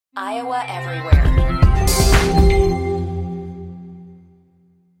Iowa Everywhere.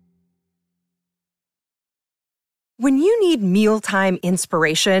 When you need mealtime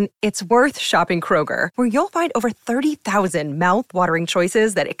inspiration, it's worth shopping Kroger, where you'll find over 30,000 mouth-watering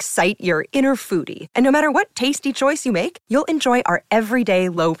choices that excite your inner foodie. And no matter what tasty choice you make, you'll enjoy our everyday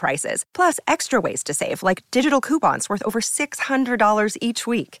low prices, plus extra ways to save, like digital coupons worth over $600 each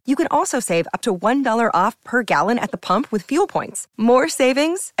week. You can also save up to $1 off per gallon at the pump with fuel points. More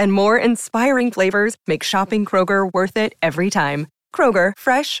savings and more inspiring flavors make shopping Kroger worth it every time. Kroger,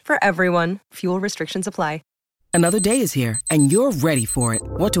 fresh for everyone. Fuel restrictions apply. Another day is here, and you're ready for it.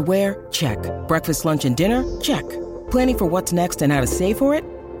 What to wear? Check. Breakfast, lunch, and dinner? Check. Planning for what's next and how to save for it?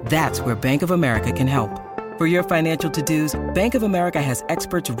 That's where Bank of America can help. For your financial to-dos, Bank of America has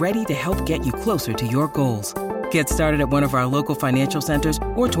experts ready to help get you closer to your goals. Get started at one of our local financial centers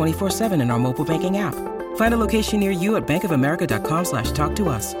or 24/7 in our mobile banking app. Find a location near you at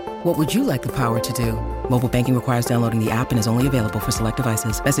bankofamerica.com/talktous. What would you like the power to do? Mobile banking requires downloading the app and is only available for select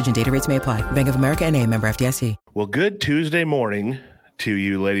devices. Message and data rates may apply. Bank of America N.A., member FDIC. Well, good Tuesday morning to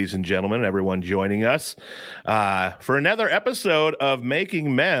you, ladies and gentlemen, everyone joining us for another episode of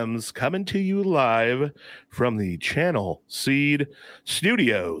Making Memz, coming to you live from the Channel Seed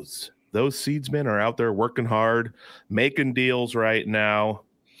Studios. Those seedsmen are out there working hard, making deals right now,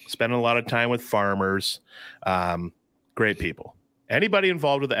 spending a lot of time with farmers. Great people. Anybody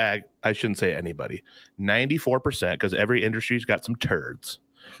involved with ag, I shouldn't say anybody, 94%, because every industry's got some turds.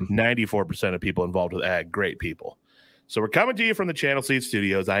 94% of people involved with ag, great people. So we're coming to you from the Channel Seed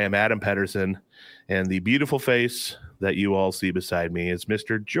Studios. I am Adam Pedersen, and the beautiful face that you all see beside me is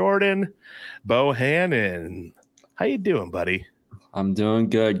Mr. Jordan Bohannon. How you doing, buddy? I'm doing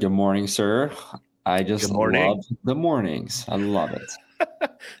good. Good morning, sir. I just love the mornings. I love it.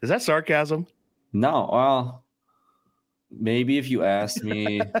 Is that sarcasm? No, well, maybe if you asked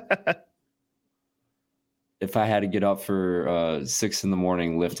me if I had to get up for 6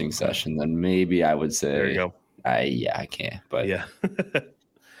 a.m. lifting session, then maybe I would say, there you go. I can't. But yeah, the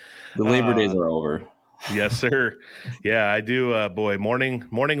Labor Days are over. Yes, sir. Yeah, I do. Boy, morning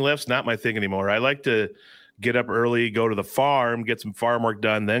lifts, not my thing anymore. I like to get up early, go to the farm, get some farm work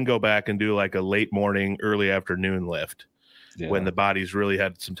done, then go back and do like a late morning, early afternoon lift when the body's really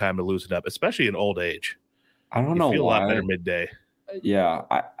had some time to loosen up, especially in old age. I don't know feel why. A lot better midday. Yeah,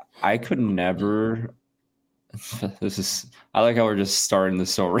 I could never. I like how we're just starting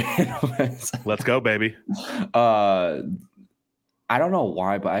this so random. Let's go, baby. I don't know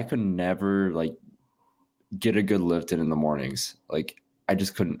why, but I could never like get a good lift in the mornings. Like I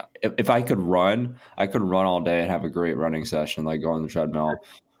just couldn't. If I could run all day and have a great running session, like go on the treadmill,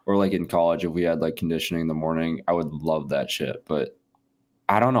 or like in college if we had like conditioning in the morning, I would love that shit. But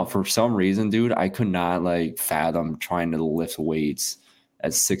I don't know, for some reason, dude, I could not like fathom trying to lift weights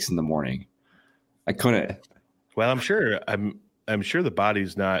at 6 a.m. I couldn't. Well, I'm sure the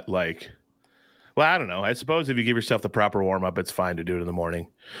body's not like, well, I don't know. I suppose if you give yourself the proper warm up, it's fine to do it in the morning.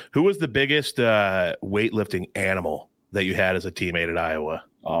 Who was the biggest weightlifting animal that you had as a teammate at Iowa?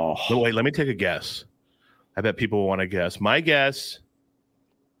 Oh, wait, let me take a guess. I bet people will want to guess. My guess.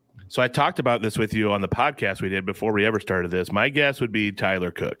 So I talked about this with you on the podcast we did before we ever started this. My guess would be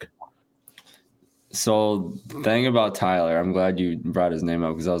Tyler Cook. So the thing about Tyler, I'm glad you brought his name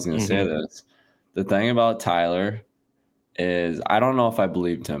up because I was going to say this. The thing about Tyler is I don't know if I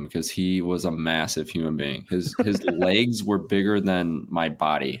believed him because he was a massive human being. His legs were bigger than my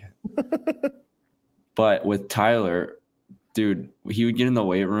body. But with Tyler, dude, he would get in the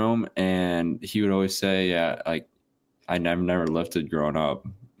weight room and he would always say, yeah, like I've never lifted growing up.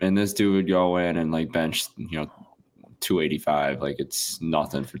 And this dude would go in and like bench, 285. Like it's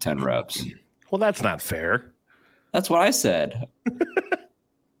nothing for 10 reps. Well, that's not fair. That's what I said.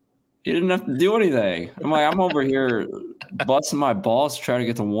 He didn't have to do anything. I'm over here busting my balls trying to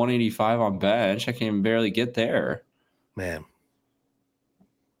get to 185 on bench. I can barely get there. Man.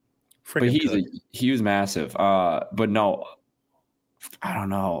 But he was massive. But no, I don't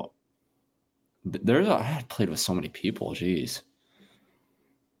know. I had played with so many people. Jeez.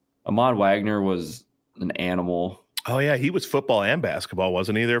 Ahmad Wagner was an animal. Oh, yeah. He was football and basketball,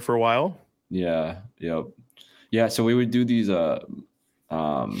 wasn't he, there for a while? Yeah. Yep. Yeah. So we would do these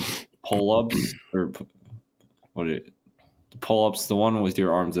pull-ups or pull-ups, the one with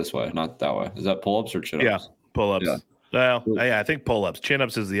your arms this way, not that way. Is that pull-ups or chin-ups? Yeah, pull-ups. Yeah. Well, yeah, I think pull-ups.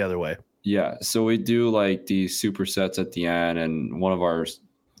 Chin-ups is the other way. Yeah. So we do like these supersets at the end, and one of our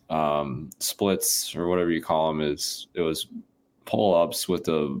splits or whatever you call them it was pull-ups with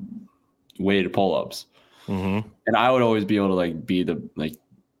the weighted pull-ups. Mm-hmm. And I would always be able to like be the like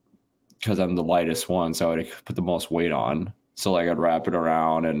because I'm the lightest one, so I would put the most weight on. So like I'd wrap it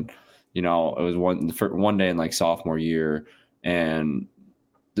around, and it was one day in like sophomore year, and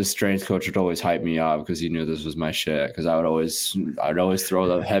the strength coach would always hype me up because he knew this was my shit. Because I'd always throw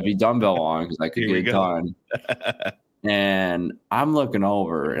the heavy dumbbell on because I could get it done. And I'm looking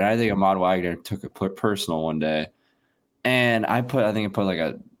over, and I think Ahmad Wagner took it personal one day, and I put like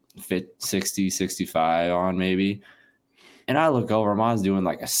a 60, 65 on maybe, and I look over, Ahmad's doing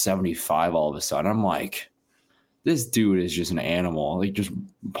like a 75 all of a sudden. I'm like, this dude is just an animal. Like, just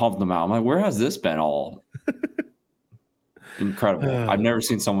pumped them out. I'm like, where has this been all? Incredible. I've never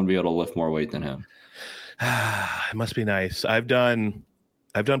seen someone be able to lift more weight than him. It must be nice. I've done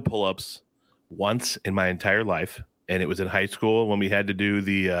pull-ups once in my entire life, and it was in high school when we had to do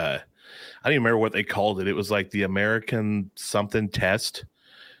the I don't even remember what they called it. It was like the American something test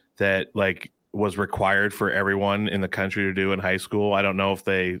that like was required for everyone in the country to do in high school. I don't know if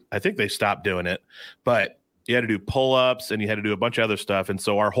I think they stopped doing it, but you had to do pull-ups and you had to do a bunch of other stuff. And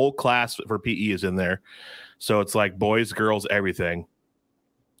so our whole class for PE is in there. So it's like boys, girls, everything.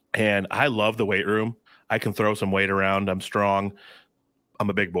 And I love the weight room. I can throw some weight around. I'm strong. I'm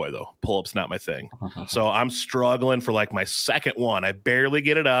a big boy, though. Pull-ups not my thing. So I'm struggling for like my second one. I barely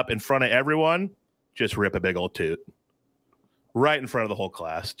get it up in front of everyone. Just rip a big old toot. Right in front of the whole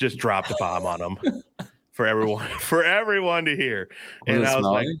class. Just drop the bomb on them for everyone to hear. And I was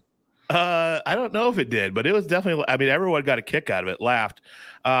like, I don't know if it did, but it was definitely, I mean, everyone got a kick out of it, laughed.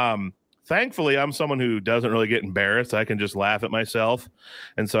 Thankfully, I'm someone who doesn't really get embarrassed. I can just laugh at myself.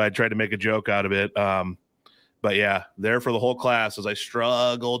 And so I tried to make a joke out of it. But yeah, there for the whole class as I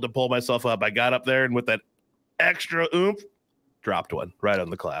struggled to pull myself up. I got up there and with that extra oomph, dropped one right on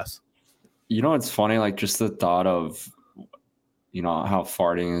the class. It's funny, like just the thought of, how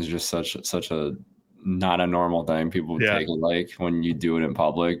farting is just such a not a normal thing. People take it like when you do it in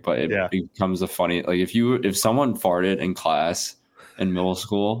public, but it becomes a funny, like if someone farted in class in middle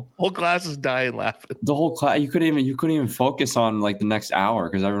school, whole class is dying laughing. The whole class, you couldn't even focus on like the next hour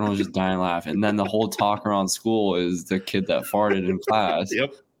because everyone was just dying laughing. And then the whole talk around school is the kid that farted in class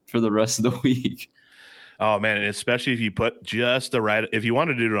for the rest of the week. Oh man, and especially if you put just the right, if you want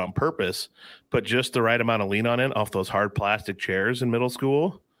to do it on purpose, put just the right amount of lean on it off those hard plastic chairs in middle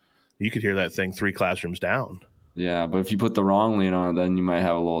school, you could hear that thing 3 classrooms down. Yeah, but if you put the wrong lean on it, then you might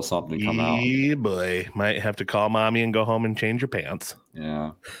have a little something come out. Yeah, boy. Might have to call mommy and go home and change your pants.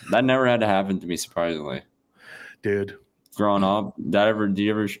 Yeah. That never had to happen to me, surprisingly. Dude. Growing up, did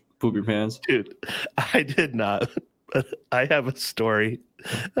you ever poop your pants? Dude, I did not. But I have a story.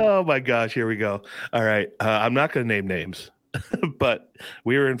 Oh, my gosh. Here we go. All right. I'm not going to name names. But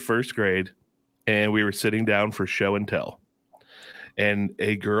we were in first grade, and we were sitting down for show and tell. And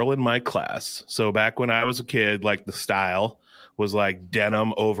a girl in my class, so back when I was a kid, like the style was like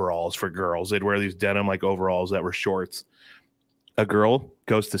denim overalls for girls. They'd wear these denim like overalls that were shorts. A girl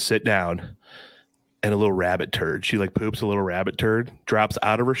goes to sit down and a little rabbit turd. She like poops a little rabbit turd, drops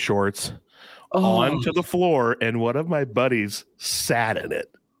out of her shorts onto the floor. And one of my buddies sat in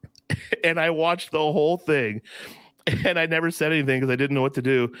it. And I watched the whole thing. And I never said anything because I didn't know what to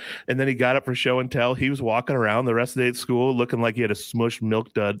do. And then he got up for show and tell. He was walking around the rest of the day at school looking like he had a smushed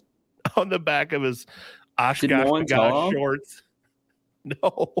milk dud on the back of his Oshkosh shorts.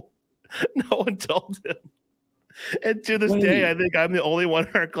 No one told him. And to this day, I think I'm the only one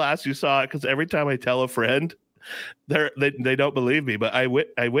in our class who saw it because every time I tell a friend, they don't believe me. But I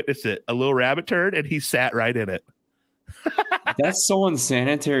witnessed it. A little rabbit turd, and he sat right in it. That's so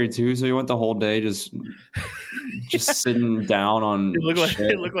unsanitary too. So you went the whole day just sitting down on. It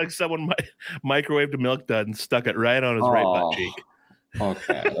looked like someone microwaved a milk dud and stuck it right on his right butt cheek.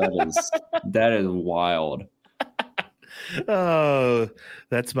 Okay, that is wild. Oh,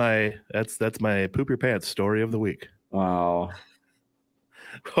 that's my poop your pants story of the week. Wow.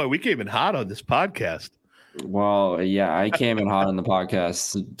 Boy, we came in hot on this podcast. Well, yeah, I came in hot on the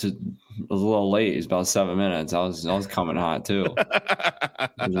podcast. It was a little late. It's about 7 minutes. I was coming hot too.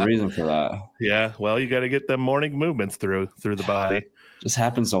 There's a reason for that. Yeah, well, you got to get them morning movements through the body. Just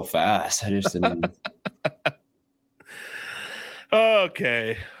happened so fast. I just didn't.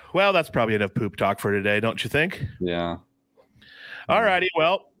 Okay, well, that's probably enough poop talk for today, don't you think? Yeah. All righty.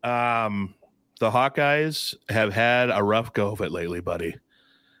 Well, the Hawkeyes have had a rough go of it lately, buddy.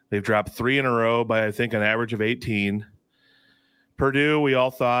 They've dropped 3 in a row by, I think, an average of 18. Purdue, we all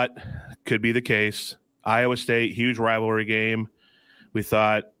thought could be the case. Iowa State, huge rivalry game. We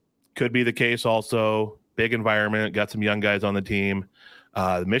thought could be the case also. Big environment, got some young guys on the team.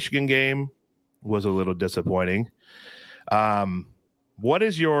 The Michigan game was a little disappointing.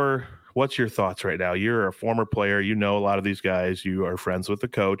 What's your thoughts right now? You're a former player. You know a lot of these guys. You are friends with the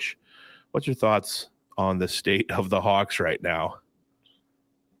coach. What's your thoughts on the state of the Hawks right now.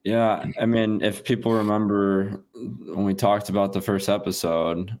 Yeah, I mean, if people remember when we talked about the first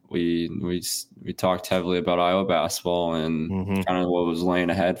episode, we talked heavily about Iowa basketball and kind of what was laying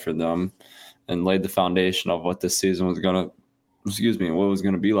ahead for them, and laid the foundation of what this season was gonna, what was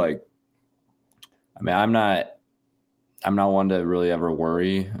gonna be like. I mean, I'm not one to really ever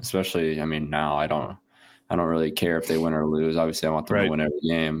worry, especially. I mean, now I don't really care if they win or lose. Obviously, I want them to win every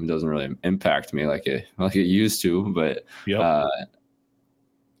game. It doesn't really impact me like it used to, but.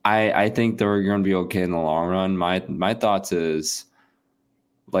 I think they're going to be okay in the long run. My thoughts is,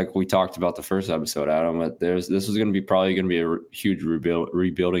 like we talked about the first episode, Adam, that this is going to be probably going to be a huge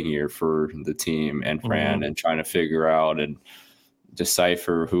rebuilding year for the team and Fran, and trying to figure out and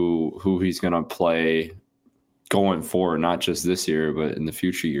decipher who he's going to play going forward, not just this year, but in the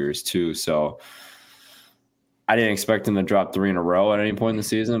future years too. So I didn't expect them to drop 3 in a row at any point in the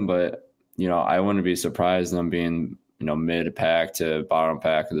season, but I wouldn't be surprised them being mid-pack to bottom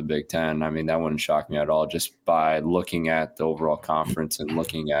pack of the Big Ten. I mean, that wouldn't shock me at all just by looking at the overall conference and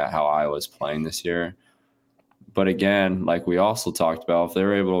looking at how Iowa's playing this year. But again, like we also talked about, if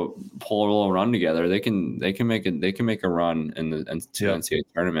they're able to pull a little run together, they can make a run in the NCAA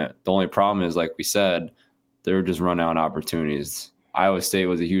tournament. The only problem is, like we said, they're just run out opportunities. Iowa State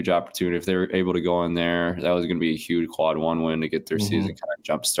was a huge opportunity. If they were able to go in there, that was going to be a huge quad 1 win to get their season kind of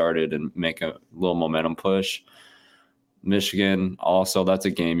jump started and make a little momentum push. Michigan, also, that's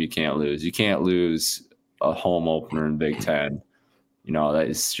a game you can't lose. You can't lose a home opener in Big Ten. That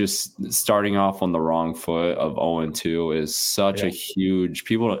is just starting off on the wrong foot of 0-2 is such a huge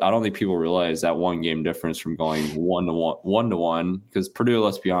I don't think people realize that 1 game difference from going 1-1, because Purdue,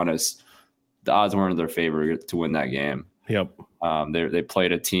 let's be honest, the odds weren't in their favor to win that game. Yep. They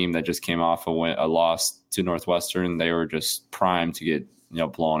played a team that just came off a loss to Northwestern. They were just primed to get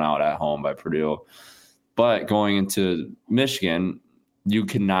blown out at home by Purdue. But going into Michigan, you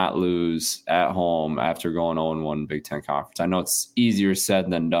cannot lose at home after going 0-1 Big Ten Conference. I know it's easier said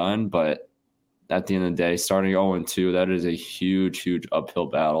than done, but at the end of the day, starting 0-2, that is a huge, huge uphill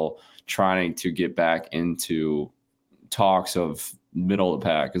battle trying to get back into talks of middle of the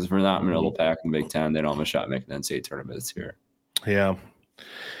pack. Because if we're not middle of the pack in Big Ten, they don't have a shot at making the NCAA tournament this year. Yeah.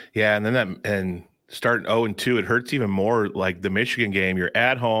 Yeah, and then starting 0-2, it hurts even more. Like the Michigan game, you're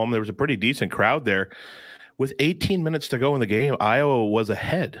at home. There was a pretty decent crowd there. With 18 minutes to go in the game, Iowa was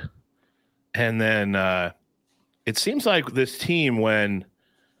ahead. And then it seems like this team, when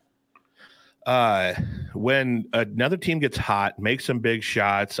another team gets hot, makes some big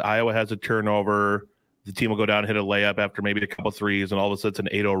shots, Iowa has a turnover, the team will go down and hit a layup after maybe a couple threes, and all of a sudden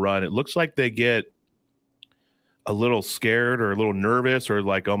it's an 8-0 run. It looks like they get a little scared or a little nervous or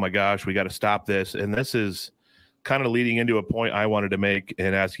like, oh my gosh, we got to stop this. And this is kind of leading into a point I wanted to make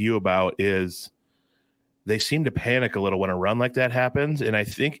and ask you about is they seem to panic a little when a run like that happens. And I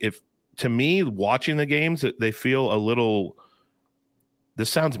think to me, watching the games, they feel a little, this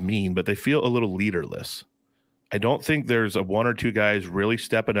sounds mean, but they feel a little leaderless. I don't think there's 1 or 2 guys really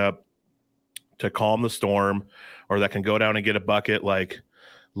stepping up to calm the storm or that can go down and get a bucket like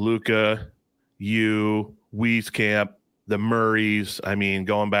Luka, Wieskamp, the Murrays. I mean,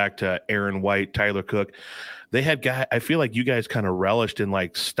 going back to Aaron White, Tyler Cook, they had guys. I feel like you guys kind of relished in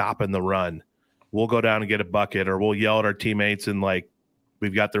like stopping the run. We'll go down and get a bucket, or we'll yell at our teammates, and like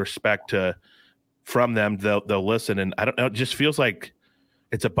we've got the respect from them. They'll listen, and I don't know. It just feels like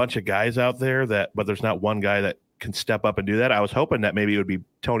it's a bunch of guys out there but there's not one guy that can step up and do that. I was hoping that maybe it would be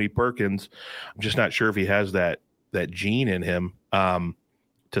Tony Perkins. I'm just not sure if he has that gene in him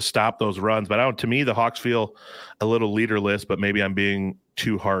to stop those runs. But to me, the Hawks feel a little leaderless. But maybe I'm being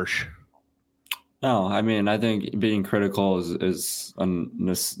too harsh. No, I mean, I think being critical is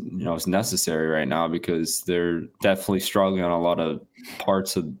necessary right now because they're definitely struggling on a lot of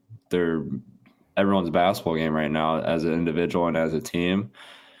parts of everyone's basketball game right now as an individual and as a team.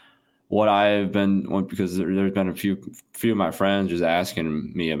 Because there's been a few of my friends just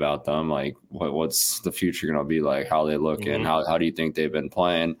asking me about them, like what's the future going to be like, how they look, and how do you think they've been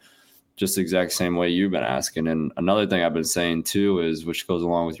playing? Just the exact same way you've been asking. And another thing I've been saying too is, which goes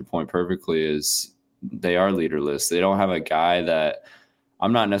along with your point perfectly, is they are leaderless. They don't have a guy that,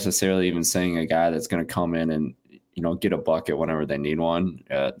 I'm not necessarily even saying a guy that's going to come in and get a bucket whenever they need one.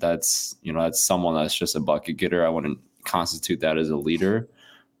 That's someone that's just a bucket getter. I wouldn't constitute that as a leader.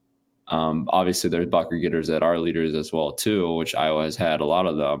 Obviously there's bucket getters that are leaders as well too, which Iowa has had a lot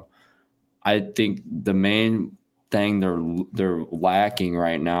of them. I think the main thing they're lacking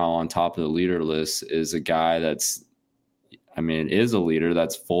right now on top of the leader list is a guy is a leader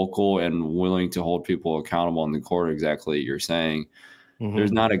that's vocal and willing to hold people accountable on the court, exactly what you're saying.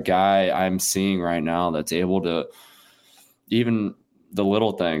 There's not a guy I'm seeing right now that's able to even the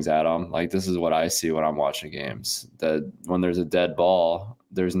little things, Adam. Like, this is what I see when I'm watching games, that when there's a dead ball,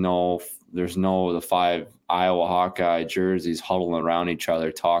 there's no the 5 Iowa Hawkeye jerseys huddling around each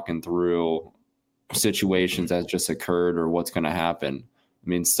other talking through situations that just occurred or what's going to happen. I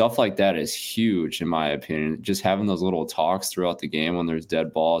mean, stuff like that is huge in my opinion. Just having those little talks throughout the game when there's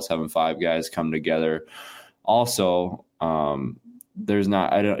dead balls, having 5 guys come together. Also, there's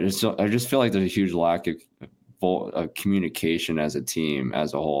not. I just feel like there's a huge lack of communication as a team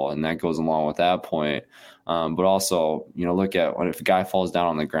as a whole, and that goes along with that point. But also, look at if a guy falls down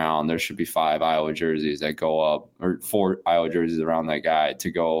on the ground, there should be 5 Iowa jerseys that go up, or 4 Iowa jerseys around that guy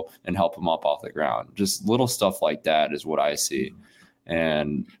to go and help him up off the ground. Just little stuff like that is what I see.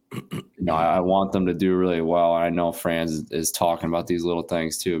 And I want them to do really well. And I know Franz is talking about these little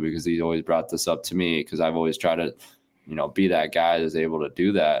things too, because he's always brought this up to me, because I've always tried to, be that guy that's able to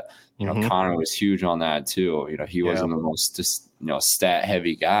do that. Connor was huge on that too. He wasn't the most just, stat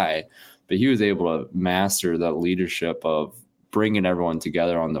heavy guy, but he was able to master the leadership of bringing everyone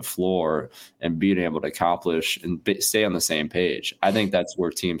together on the floor and being able to accomplish and stay on the same page. I think that's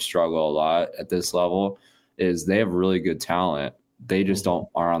where teams struggle a lot at this level, is they have really good talent. They just they're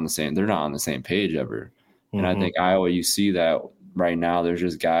not on the same page ever. And I think Iowa, you see that right now. There's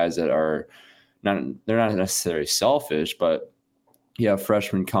just guys that are they're not necessarily selfish, but you have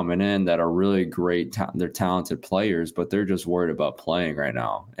freshmen coming in that are really great. They're talented players, but they're just worried about playing right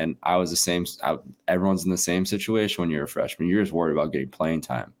now. And I was the same. Everyone's in the same situation when you're a freshman. You're just worried about getting playing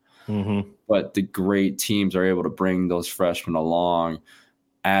time. But the great teams are able to bring those freshmen along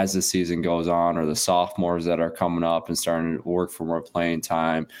as the season goes on, or the sophomores that are coming up and starting to work for more playing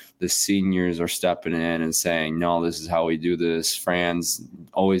time. The seniors are stepping in and saying, no, this is how we do this. Franz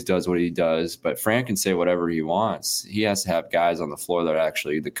always does what he does, but Fran can say whatever he wants. He has to have guys on the floor that are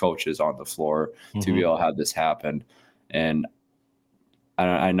actually the coaches on the floor to be able to have this happen. And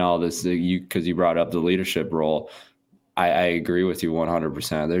I know this, because you brought up the leadership role. I agree with you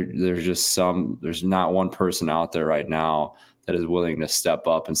 100%. There's not one person out there right now that is willing to step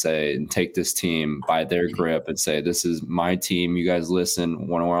up and say, and take this team by their grip and say, this is my team. You guys listen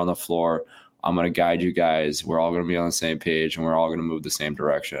when we're on the floor. I'm going to guide you guys. We're all going to be on the same page, and we're all going to move the same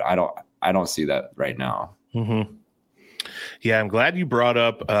direction. I don't see that right now. Yeah, I'm glad you brought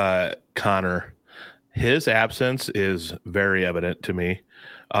up Connor. His absence is very evident to me.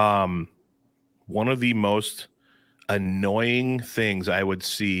 One of the most annoying things I would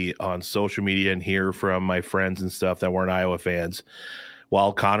see on social media and hear from my friends and stuff that weren't Iowa fans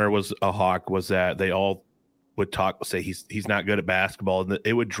while Connor was a Hawk was that they all would say he's not good at basketball. And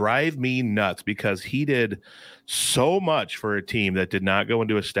it would drive me nuts, because he did so much for a team that did not go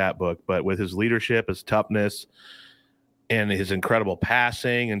into a stat book, but with his leadership, his toughness, and his incredible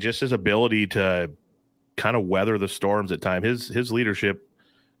passing, and just his ability to kind of weather the storms at times. His leadership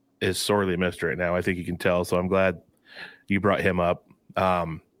is sorely missed right now. I think you can tell. So I'm glad you brought him up.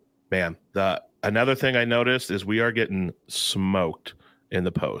 Man, another thing I noticed is we are getting smoked in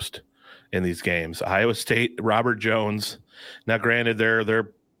the post in these games. Iowa State, Robert Jones. Now, granted,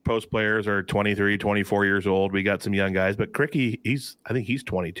 their post players are 23, 24 years old. We got some young guys, but Cricky, I think he's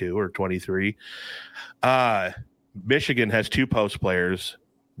 22 or 23. Michigan has 2 post players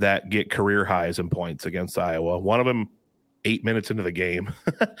that get career highs in points against Iowa. One of them 8 minutes into the game,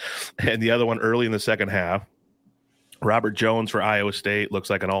 and the other one early in the second half. Robert Jones for Iowa State looks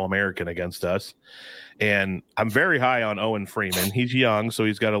like an All-American against us. And I'm very high on Owen Freeman. He's young, so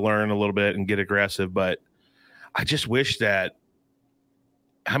he's got to learn a little bit and get aggressive. But I just wish that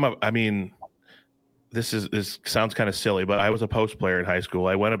this sounds kind of silly, but I was a post player in high school.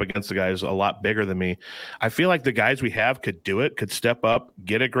 I went up against the guys a lot bigger than me. I feel like the guys we have could do it, could step up,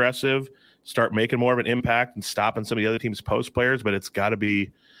 get aggressive, start making more of an impact and stopping some of the other team's post players. But it's got to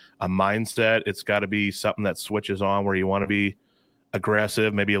be a mindset. It's got to be something that switches on where you want to be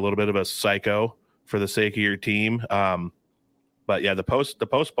aggressive, maybe a little bit of a psycho for the sake of your team. But yeah, the post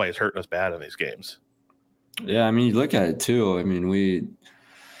play is hurting us bad in these games. Yeah, I mean, you look at it too. I mean, we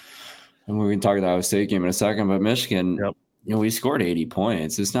can talk about the Iowa State game in a second, but Michigan, we scored 80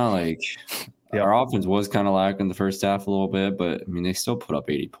 points. It's not like our offense was kind of lacking the first half a little bit, but I mean, they still put up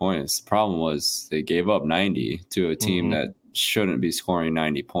 80 points. The problem was they gave up 90 to a team that shouldn't be scoring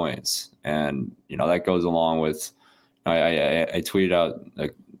 90 points. And, that goes along with, I tweeted out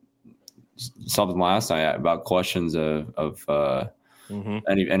something last night about questions of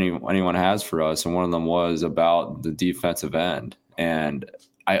anyone has for us. And one of them was about the defensive end. And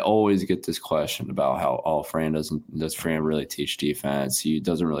I always get this question about how does Fran really teach defense? He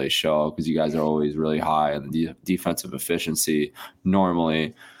doesn't really show because you guys are always really high in the defensive efficiency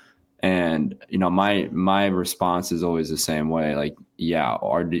normally. And, my response is always the same way. Like, yeah,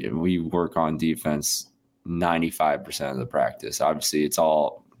 we work on defense 95% of the practice. Obviously, it's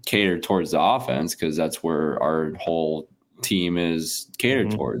all catered towards the offense because that's where our whole team is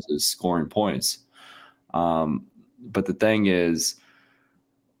catered towards, is scoring points. But the thing is,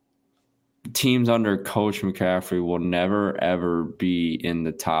 teams under Coach McCaffrey will never, ever be in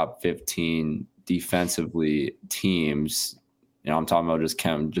the top 15 defensively teams. I'm talking about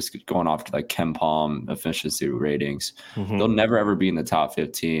just going off to like KenPom efficiency ratings. They'll never, ever be in the top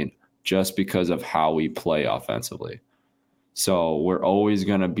 15 just because of how we play offensively. So we're always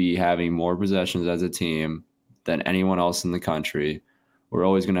going to be having more possessions as a team than anyone else in the country. We're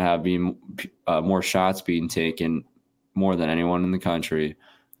always going to have more shots being taken more than anyone in the country.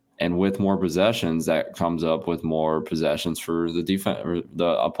 And with more possessions, that comes up with more possessions for the defense or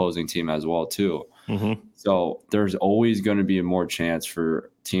the opposing team as well, too. So there's always going to be a more chance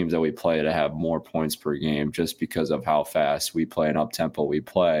for teams that we play to have more points per game just because of how fast we play and up-tempo we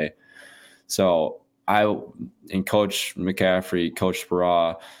play. So Coach McCaffrey, Coach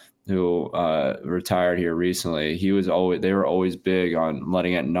Sparrow, who retired here recently, they were always big on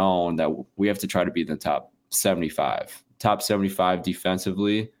letting it known that we have to try to be in the top 75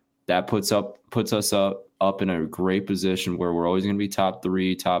 defensively. That puts us up in a great position where we're always going to be top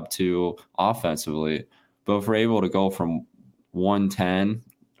 3, top 2 offensively. But if we're able to go from 110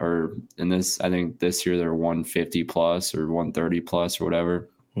 I think this year they're 150 plus or 130 plus or whatever.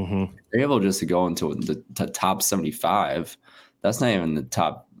 They're able just to go into the top 75. That's not even the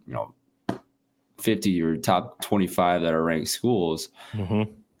top 50 or top 25 that are ranked schools.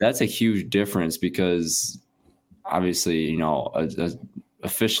 That's a huge difference because obviously,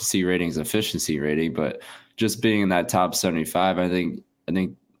 efficiency rating is efficiency rating, but just being in that top 75, I think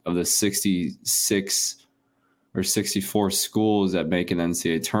of the 66 or 64 schools that make an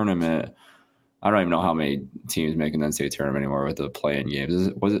NCAA tournament, I don't even know how many teams make an NCAA tournament anymore with the play-in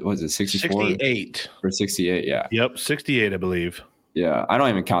games. Was it 64? 68. Or 68, yeah. Yep, 68, I believe. Yeah, I don't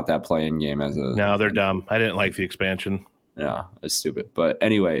even count that play-in game as a... No, they're dumb. I didn't like the expansion. Yeah, it's stupid. But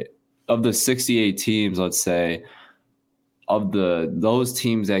anyway, of the 68 teams, let's say, of those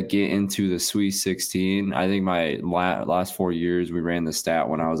teams that get into the Sweet 16, I think my last 4 years, we ran the stat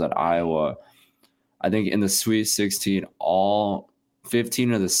when I was at Iowa. I think in the Sweet 16, all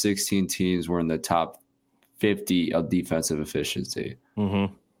 15 of the 16 teams were in the top 50 of defensive efficiency.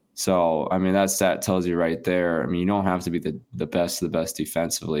 So, I mean, that stat tells you right there. I mean, you don't have to be the best of the best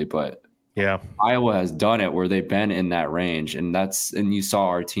defensively, but yeah, Iowa has done it where they've been in that range, and you saw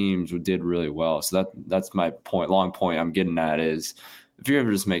our teams did really well. So that's my point. Long point I'm getting at is if you ever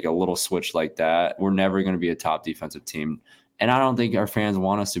just make a little switch like that, we're never going to be a top defensive team. And I don't think our fans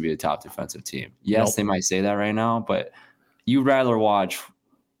want us to be a top defensive team. Yes, They might say that right now, but you'd rather watch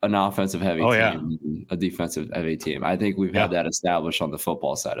an offensive heavy team than a defensive heavy team. I think we've had that established on the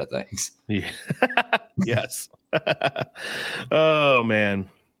football side of things. Yeah. Yes. Oh man.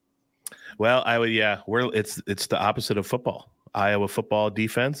 Well, it's the opposite of football. Iowa football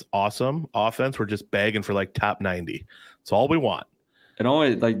defense, awesome. Offense, we're just begging for like top 90. That's all we want. And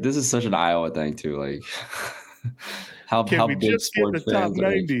always this is such an Iowa thing too. Like how we big just get the top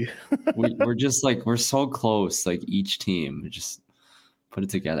 90? We're just we're so close. Like each team, just put it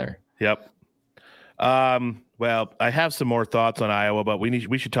together. Yep. Well, I have some more thoughts on Iowa, but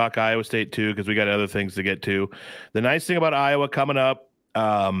we should talk Iowa State too because we got other things to get to. The nice thing about Iowa coming up.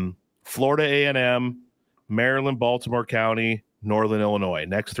 Florida A&M, Maryland, Baltimore County, Northern Illinois.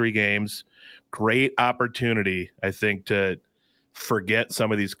 Next 3 games. Great opportunity, I think, to forget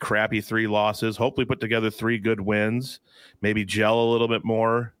some of these crappy 3 losses. Hopefully put together 3 good wins. Maybe gel a little bit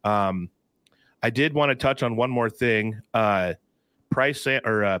more. I did want to touch on one more thing. Peyton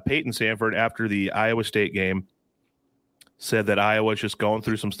Sanford, after the Iowa State game, said that Iowa's just going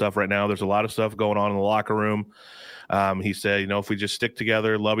through some stuff right now. There's a lot of stuff going on in the locker room. He said, if we just stick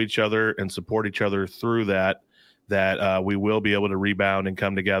together, love each other, and support each other through that we will be able to rebound and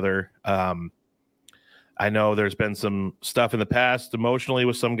come together. I know there's been some stuff in the past emotionally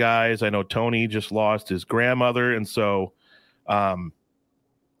with some guys. I know Tony just lost his grandmother, and so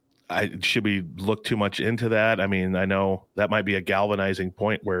should we look too much into that? I mean, I know that might be a galvanizing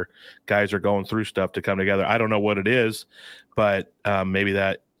point where guys are going through stuff to come together. I don't know what it is, but maybe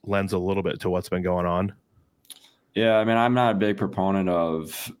that lends a little bit to what's been going on. Yeah, I mean, I'm not a big proponent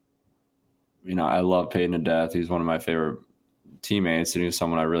of, I love Peyton to death. He's one of my favorite teammates, and he was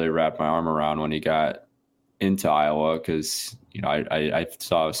someone I really wrapped my arm around when he got into Iowa because, I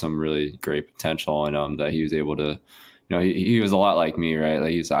saw some really great potential in him that he was able to, he was a lot like me, right?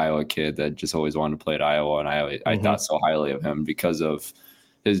 Like he's an Iowa kid that just always wanted to play at Iowa. And I thought so highly of him because of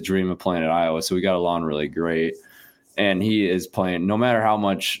his dream of playing at Iowa. So we got along really great. And he is playing, no matter how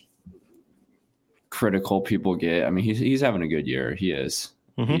much critical people get. I mean, he's having a good year. He is.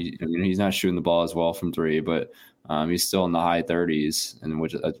 He's not shooting the ball as well from three, but he's still in the high 30s, and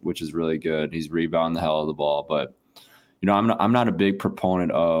which is really good. He's rebounding the hell out of the ball. But, I'm not a big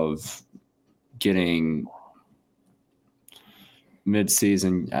proponent of getting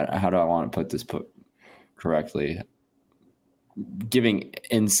mid-season. How do I want to put this correctly? Giving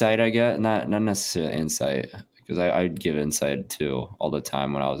insight, I guess, not necessarily insight, because I'd give insight too all the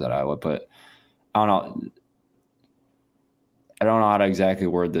time when I was at Iowa, but I don't know how to exactly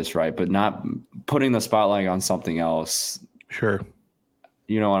word this right, but not putting the spotlight on something else. Sure.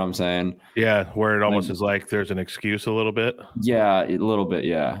 You know what I'm saying? Yeah, where it almost is like there's an excuse a little bit. Yeah, a little bit,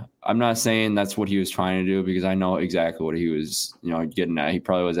 yeah. I'm not saying that's what he was trying to do because I know exactly what he was, getting at. He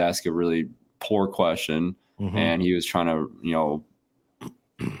probably was asking a really poor question, and he was trying to,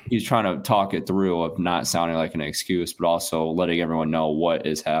 he's trying to talk it through of not sounding like an excuse, but also letting everyone know what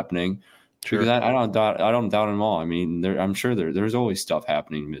is happening. Sure. Because I don't doubt him all. I mean, I'm sure there's always stuff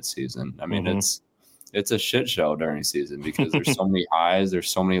happening mid-season. I mean, it's a shit show during season because there's so many highs, there's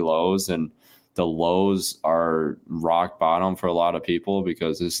so many lows, and the lows are rock bottom for a lot of people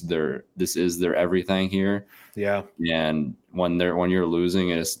because this is their everything here. Yeah. And when you're losing,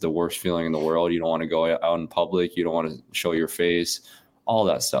 it's the worst feeling in the world. You don't want to go out in public. You don't want to show your face, all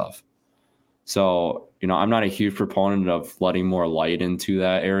that stuff. So, I'm not a huge proponent of letting more light into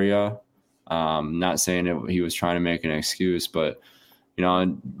that area. Not saying he was trying to make an excuse, but,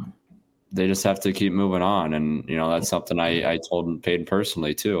 they just have to keep moving on. And, that's something I told Peyton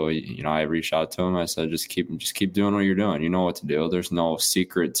personally too. I reached out to him. I said, just keep doing what you're doing. You know what to do. There's no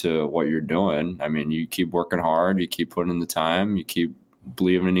secret to what you're doing. I mean, you keep working hard, you keep putting in the time, you keep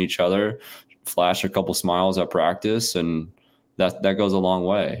believing in each other, flash a couple smiles at practice, and that goes a long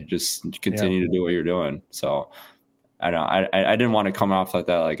way. Just continue to do what you're doing. So I didn't want to come off like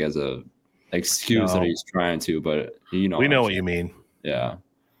that, like as a excuse that he's trying to, but we know what you mean. Yeah.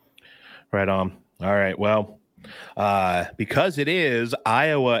 Right on. All right. Well, because it is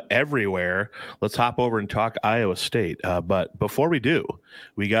Iowa everywhere, let's hop over and talk Iowa State. But before we do,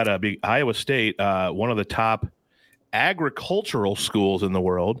 we got to be Iowa State, one of the top agricultural schools in the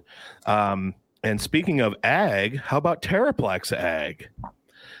world. And speaking of ag, how about Terraplex Ag?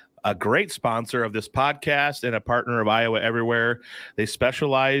 A great sponsor of this podcast and a partner of Iowa Everywhere. They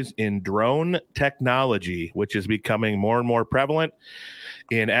specialize in drone technology, which is becoming more and more prevalent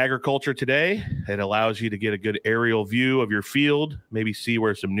in agriculture today. It allows you to get a good aerial view of your field, maybe see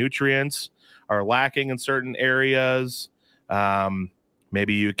where some nutrients are lacking in certain areas.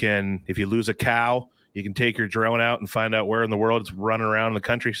 Maybe you can, if you lose a cow, you can take your drone out and find out where in the world it's running around in the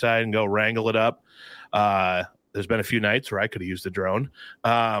countryside and go wrangle it up. There's been a few nights where I could have used a drone.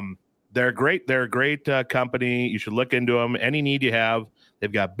 They're great. They're a great company. You should look into them. Any need you have.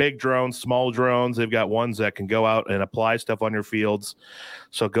 They've got big drones, small drones. They've got ones that can go out and apply stuff on your fields.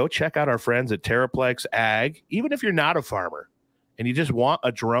 So go check out our friends at Terraplex Ag. Even if you're not a farmer and you just want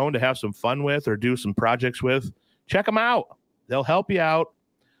a drone to have some fun with or do some projects with, check them out. They'll help you out.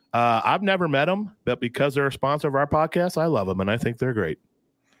 I've never met them, but because they're a sponsor of our podcast, I love them, and I think they're great.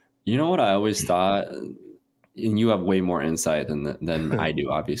 You know what I always thought, and you have way more insight than I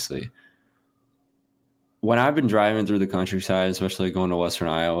do, obviously. When I've been driving through the countryside, especially going to Western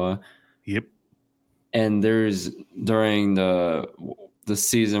Iowa, yep, and there's during the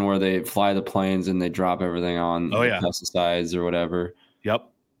season where they fly the planes and they drop everything on pesticides or whatever. Yep.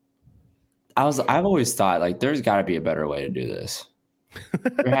 I've always thought, like, there's got to be a better way to do this.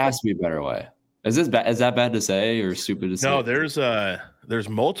 There has to be a better way. Is that bad to say or stupid to say? No, there's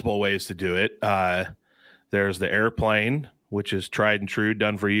multiple ways to do it. There's the airplane, which is tried and true,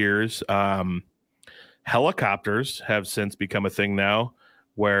 done for years. Helicopters have since become a thing now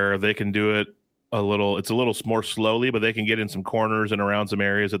where they can do it it's a little more slowly, but they can get in some corners and around some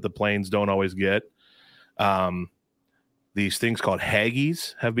areas that the planes don't always get. These things called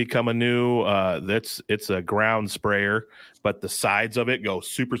Haggies have become a new, it's a ground sprayer, but the sides of it go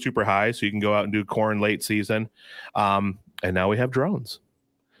super, super high. So you can go out and do corn late season. And now we have drones.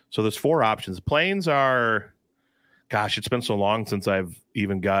 So there's 4 options. Planes are, gosh, it's been so long since I've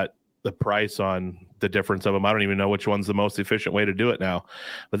even got the price on the difference of them. I don't even know which one's the most efficient way to do it now,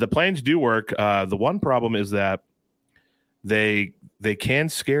 but the planes do work. The one problem is that they can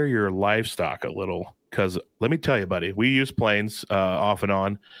scare your livestock a little. Because let me tell you, buddy, we use planes off and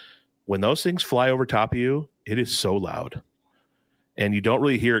on. When those things fly over top of you, it is so loud. And you don't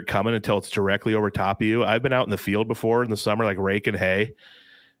really hear it coming until it's directly over top of you. I've been out in the field before in the summer, like raking hay,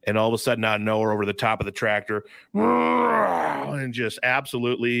 and all of a sudden out of nowhere over the top of the tractor, and just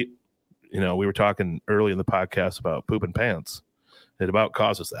absolutely, we were talking early in the podcast about pooping pants. It about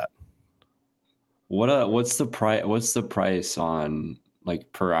causes that. What's the price? What's the price on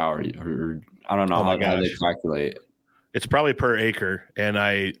like per hour? Or I don't know how they calculate. It's probably per acre, and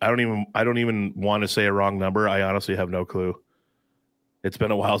I don't even want to say a wrong number. I honestly have no clue. It's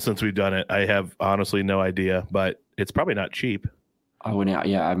been a while since we've done it. I have honestly no idea, but it's probably not cheap. I would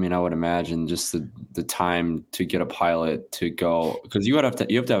imagine just the time to get a pilot to go, because you have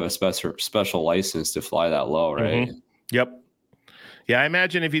to have a special license to fly that low, right? Mm-hmm. Yep. Yeah, I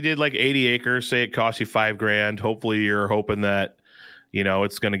imagine if you did like 80 acres, say it costs you $5,000. Hopefully, you're hoping that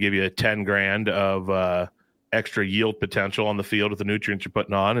it's going to give you $10,000 of extra yield potential on the field with the nutrients you're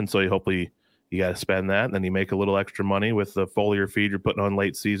putting on, and so hopefully you got to spend that, and then you make a little extra money with the foliar feed you're putting on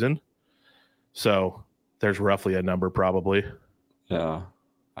late season. So there's roughly a number, probably. Yeah,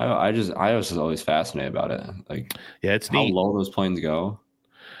 I was just always fascinated about it. Like, yeah, it's how neat. Low those planes go.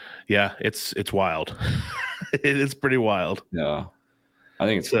 Yeah, it's wild. It is pretty wild. Yeah, I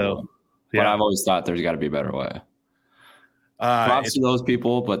think it's so. Cool. Yeah, but I've always thought there's got to be a better way. Props to those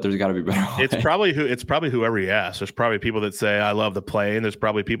people, but there's got to be a better way. It's probably whoever you ask. There's probably people that say, I love the plane. There's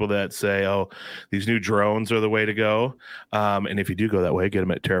probably people that say, oh, these new drones are the way to go. And if you do go that way, get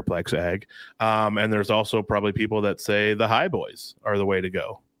them at Terraplex Ag. And there's also probably people that say the high boys are the way to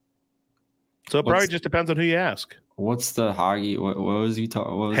go. So it probably just depends on who you ask. What's the Haggy? What was he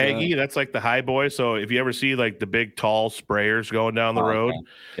talking? Haggy, that's like the high boy. So if you ever see like the big tall sprayers going down the road,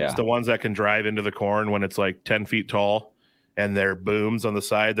 yeah. It's the ones that can drive into the corn when it's like 10 feet tall. And their booms on the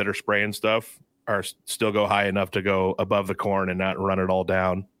side that are spraying stuff are still go high enough to go above the corn and not run it all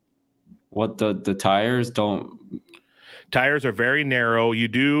down. What the tires don't? Tires are very narrow. You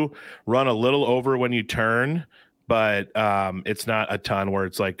do run a little over when you turn, but it's not a ton where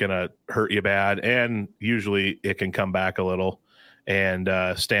it's like going to hurt you bad. And usually it can come back a little and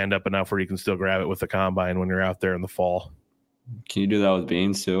stand up enough where you can still grab it with the combine when you're out there in the fall. Can you do that with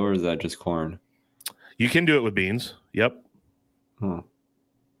beans too, or is that just corn? You can do it with beans. Yep. We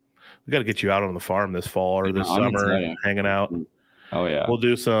got to get you out on the farm this fall or this summer, hanging out. Oh yeah, we'll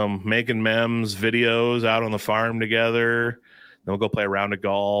do some making Memz videos out on the farm together. Then we'll go play a round of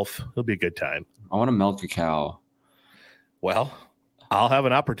golf. It'll be a good time. I want to milk a cow. Well, I'll have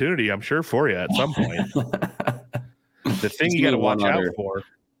an opportunity, I'm sure, for you at some point. The thing you got to watch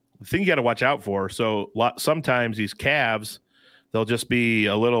out for. So sometimes these calves, they'll just be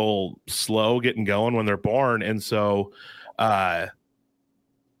a little slow getting going when they're born, and so.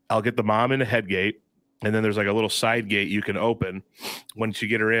 I'll get the mom in a head gate, and then there's like a little side gate you can open once you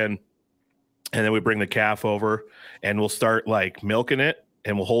get her in, and then we bring the calf over, and we'll start like milking it,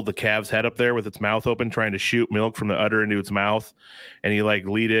 and we'll hold the calf's head up there with its mouth open, trying to shoot milk from the udder into its mouth, and you like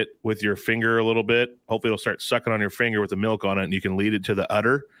lead it with your finger a little bit. Hopefully it'll start sucking on your finger with the milk on it, and you can lead it to the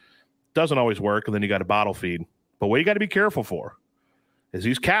udder. Doesn't always work, and then you got to bottle feed. But what you got to be careful for is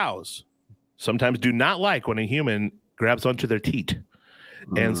these cows sometimes do not like when a human grabs onto their teat.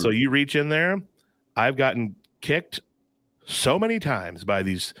 And so you reach in there. I've gotten kicked so many times by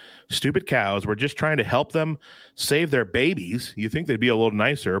these stupid cows. We're just trying to help them save their babies. You think they'd be a little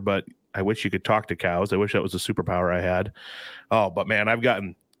nicer, but I wish you could talk to cows. I wish that was a superpower I had. Oh, but man, I've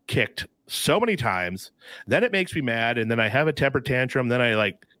gotten kicked so many times. Then it makes me mad, and then I have a temper tantrum. Then I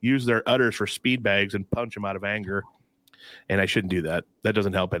like use their udders for speed bags and punch them out of anger. And I shouldn't do that. That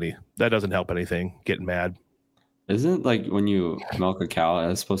doesn't help anything, getting mad. Isn't like when you milk a cow,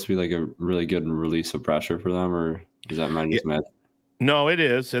 it's supposed to be like a really good release of pressure for them, or is that just mad? No, it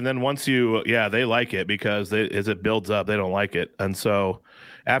is. And then once they like it because as it builds up, they don't like it. And so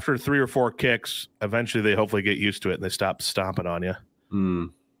after 3 or 4 kicks, eventually they hopefully get used to it and they stop stomping on you.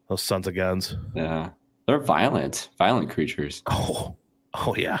 Those sons of guns. Yeah. They're violent creatures. Oh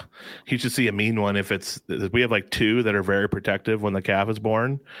yeah. You should see a mean one. We have like 2 that are very protective when the calf is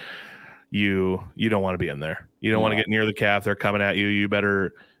born. You don't want to be in there. You don't want to get near the calf. They're coming at you. You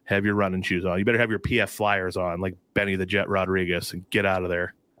better have your running shoes on. You better have your PF flyers on, like Benny the Jet Rodriguez, and get out of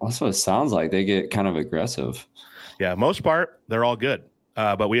there. That's what it sounds like. They get kind of aggressive. Yeah, most part, they're all good.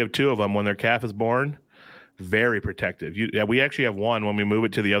 But we have 2 of them when their calf is born, very protective. We actually have one when we move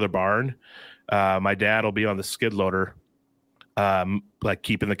it to the other barn. My dad will be on the skid loader, like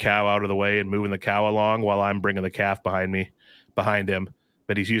keeping the cow out of the way and moving the cow along while I'm bringing the calf behind him.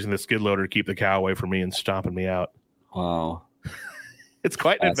 But he's using the skid loader to keep the cow away from me and stomping me out. Wow. It's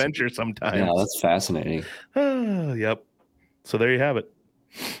quite an adventure sometimes. Yeah, that's fascinating. Yep. So there you have it.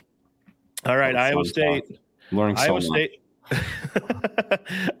 All right, Iowa State. Learning so Iowa much. State.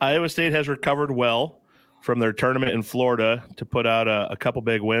 Iowa State has recovered well from their tournament in Florida to put out a couple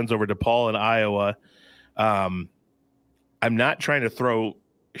big wins over DePaul and Iowa. I'm not trying to throw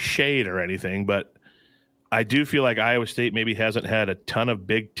shade or anything, but I do feel like Iowa State maybe hasn't had a ton of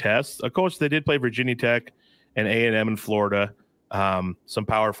big tests. Of course, they did play Virginia Tech and A&M in Florida, some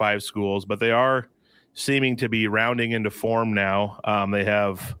Power 5 schools, but they are seeming to be rounding into form now. They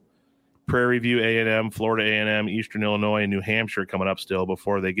have Prairie View A&M, Florida A&M, Eastern Illinois, and New Hampshire coming up still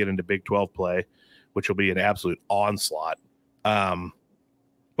before they get into Big 12 play, which will be an absolute onslaught.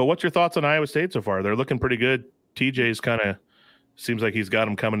 But what's your thoughts on Iowa State so far? They're looking pretty good. TJ's kind of seems like he's got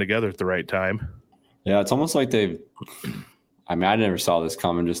them coming together at the right time. Yeah, it's almost like I never saw this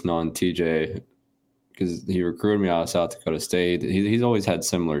coming, just knowing TJ, because he recruited me out of South Dakota State. He's always had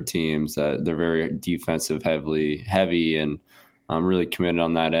similar teams that they're very defensive heavy, and really committed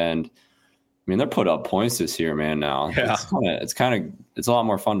on that end. I mean, they're put up points this year, man. Now yeah. it's a lot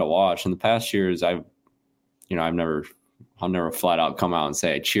more fun to watch. In the past years, I'll never flat out come out and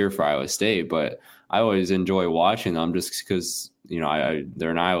say I cheer for Iowa State, but I always enjoy watching them just because they're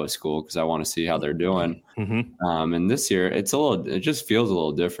an Iowa school, because I want to see how they're doing. Mm-hmm. And this year it just feels a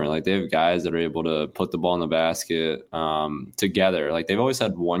little different. Like they have guys that are able to put the ball in the basket together. Like they've always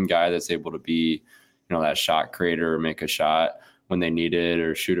had one guy that's able to be, that shot creator or make a shot when they need it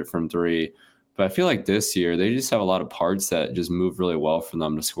or shoot it from three. But I feel like this year they just have a lot of parts that just move really well for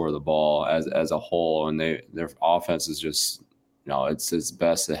them to score the ball as a whole. And their offense is just, it's as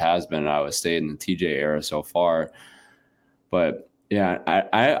best it has been at Iowa State in the TJ era so far. But yeah,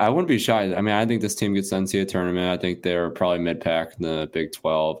 I wouldn't be shy. I mean, I think this team gets the NCAA tournament. I think they're probably mid-pack in the Big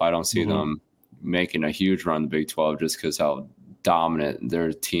 12. I don't see them making a huge run in the Big 12 just because how dominant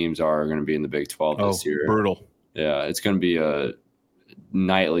their teams are going to be in the Big 12 this year. Brutal. Yeah, it's going to be a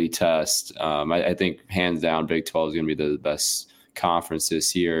nightly test. I think hands down Big 12 is going to be the best conference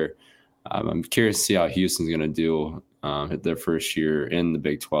this year. I'm curious to see how Houston's going to do their first year in the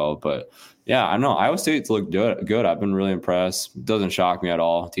Big 12. But yeah, I know Iowa State's looked good. I've been really impressed. It doesn't shock me at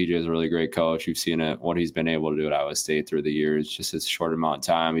all. TJ is a really great coach. You've seen it, what he's been able to do at Iowa State through the years, just his short amount of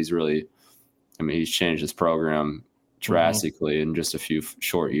time. He's changed his program drastically in just a few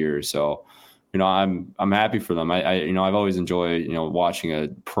short years. So, I'm happy for them. I've always enjoyed, watching a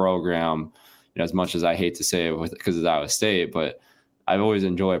program, as much as I hate to say it because it's Iowa State, but I've always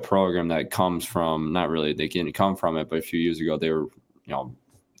enjoyed a program that comes from, not really, they didn't come from it, but a few years ago they were,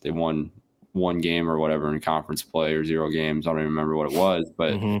 they won one game or whatever in conference play or 0 games. I don't even remember what it was,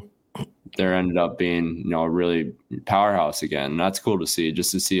 but there ended up being, a really powerhouse again. And that's cool to see,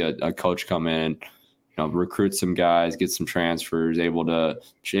 just to see a coach come in, recruit some guys, get some transfers, able to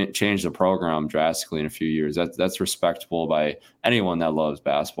change the program drastically in a few years. That's respectable by anyone that loves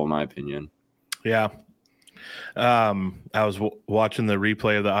basketball, in my opinion. Yeah. I was watching the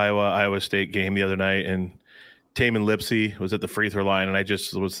replay of the Iowa State game the other night, and Taman Lipsey was at the free throw line, and I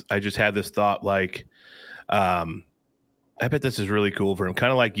just had this thought, like, I bet this is really cool for him.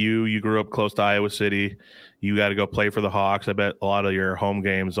 Kind of like you grew up close to Iowa City. You got to go play for the Hawks. I bet a lot of your home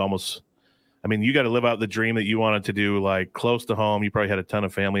games you got to live out the dream that you wanted to do, like close to home. You probably had a ton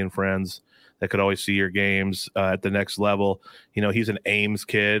of family and friends that could always see your games at the next level. He's an Ames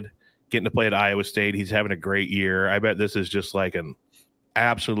kid getting to play at Iowa State. He's having a great year. I bet this is just like an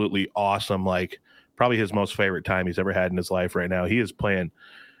absolutely awesome, like probably his most favorite time he's ever had in his life right now. He is playing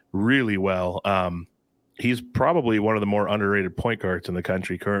really well. He's probably one of the more underrated point guards in the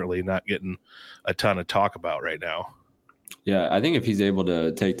country currently, not getting a ton of talk about right now. Yeah, I think if he's able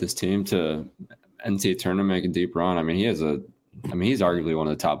to take this team to NCAA tournament, make a deep run, he's arguably one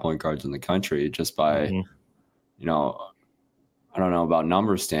of the top point guards in the country just by, I don't know about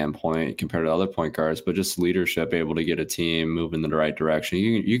numbers standpoint compared to other point guards, but just leadership, able to get a team move in the right direction.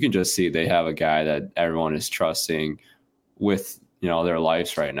 You can just see they have a guy that everyone is trusting with, their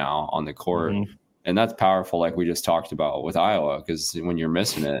lives right now on the court. And that's powerful, like we just talked about with Iowa, because when you're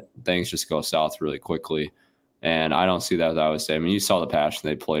missing it, things just go south really quickly. And I don't see that with Iowa State. You saw the passion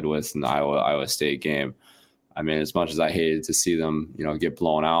they played with in the Iowa State game. As much as I hated to see them, get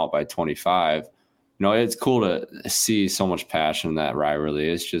blown out by 25, it's cool to see so much passion in that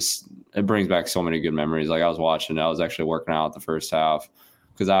rivalry. It brings back so many good memories. Like I was watching, I was actually working out the first half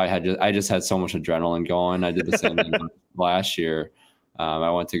because I just had so much adrenaline going. I did the same thing last year.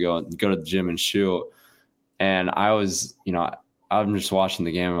 I went to go to the gym and shoot, and I was, I'm just watching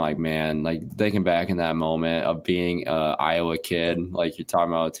the game. I'm like, man, like thinking back in that moment of being an Iowa kid, like you're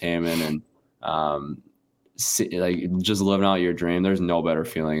talking about Taman, and like just living out your dream. There's no better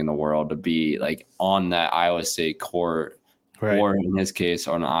feeling in the world to be like on that Iowa State court, right, or in his case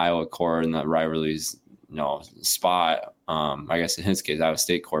on an Iowa court, and that rivalry's spot. I guess in his case, Iowa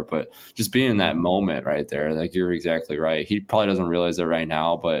State court, but just being in that moment right there, like you're exactly right. He probably doesn't realize it right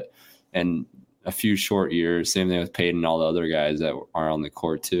now, but in a few short years, same thing with Peyton and all the other guys that are on the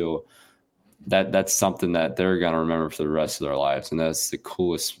court too. That's something that they're going to remember for the rest of their lives. And that's the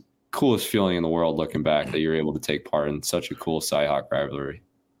coolest feeling in the world looking back, that you're able to take part in such a cool Cy-Hawk rivalry.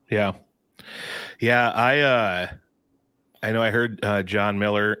 Yeah. Yeah. I know I heard John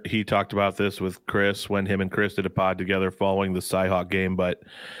Miller, he talked about this with Chris when him and Chris did a pod together following the Cy-Hawk game. But,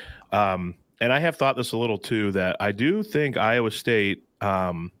 and I have thought this a little too, that I do think Iowa State,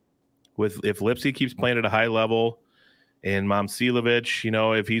 if Lipsy keeps playing at a high level, and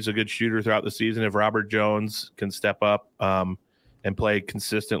Momcilovic, if he's a good shooter throughout the season, if Robert Jones can step up and play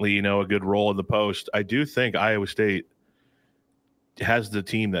consistently, a good role in the post, I do think Iowa State has the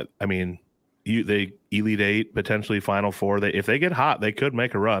team that, they Elite Eight, potentially Final Four. If they get hot, they could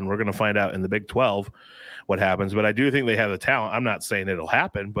make a run. We're going to find out in the Big 12 what happens. But I do think they have the talent. I'm not saying it'll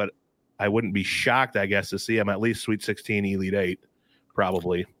happen, but I wouldn't be shocked, I guess, to see them at least Sweet 16, Elite Eight,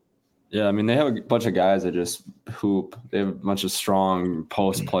 probably. Yeah, they have a bunch of guys that just hoop. They have a bunch of strong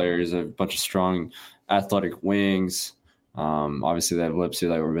post players, a bunch of strong athletic wings. Obviously, they have Lipsy,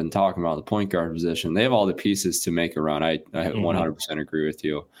 like we've been talking about, the point guard position. They have all the pieces to make a run. I 100% agree with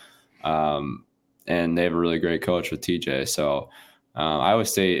you. And they have a really great coach with TJ. So Iowa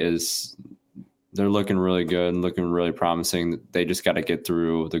State they're looking really good and looking really promising. They just got to get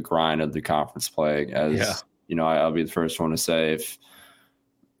through the grind of the conference play. I'll be the first one to say, if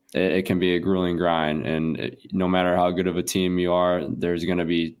it can be a grueling grind, and no matter how good of a team you are, there's going to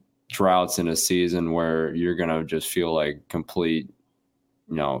be droughts in a season where you're going to just feel like complete,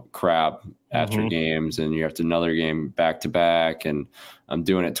 crap after games, and you have to another game back to back, and I'm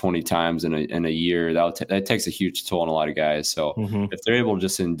doing it 20 times in a year. That takes a huge toll on a lot of guys. So if they're able to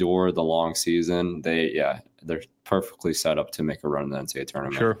just endure the long season, they're perfectly set up to make a run in the NCAA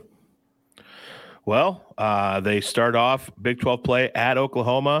tournament. Sure. Well, they start off Big 12 play at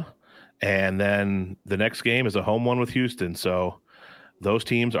Oklahoma, and then the next game is a home one with Houston. So those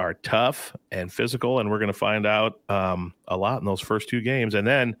teams are tough and physical, and we're going to find out a lot in those first two games. And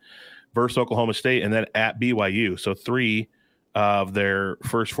then versus Oklahoma State, and then at BYU. So 3 of their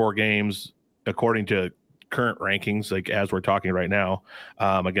first 4 games, according to current rankings, like as we're talking right now,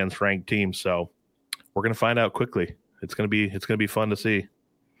 against ranked teams. So we're going to find out quickly. It's going to be fun to see.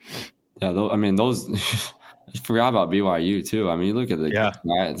 Yeah, those. I forgot about BYU too. You look at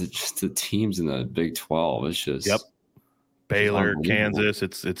just the teams in the Big 12. It's just Baylor, Kansas.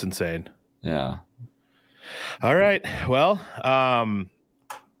 It's insane. Yeah. All right. Well,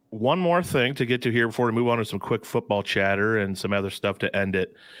 one more thing to get to here before we move on to some quick football chatter and some other stuff to end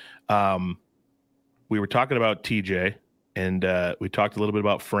it. We were talking about TJ, and we talked a little bit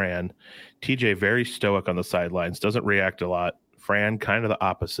about Fran. TJ, very stoic on the sidelines, doesn't react a lot. Fran, kind of the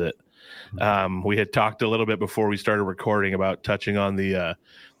opposite. We had talked a little bit before we started recording about touching on the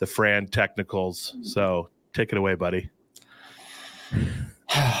Fran technicals. So take it away, buddy.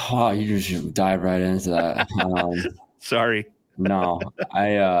 Wow, you just dive right into that. Sorry. No,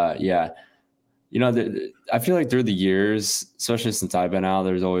 I feel like through the years, especially since I've been out,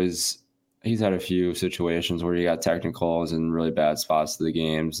 he's had a few situations where he got technicals in really bad spots of the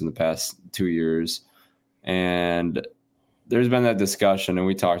games in the past 2 years. And there's been that discussion, and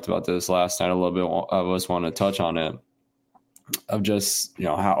we talked about this last night a little bit. Of us want to touch on it, of just,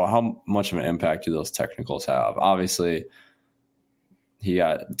 how much of an impact do those technicals have? Obviously, he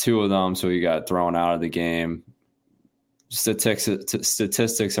got 2 of them, so he got thrown out of the game.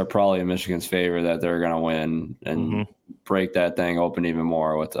 Statistics are probably in Michigan's favor that they're going to win and break that thing open even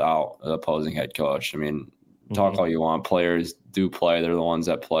more without the opposing head coach. Talk all you want. Players do play. They're the ones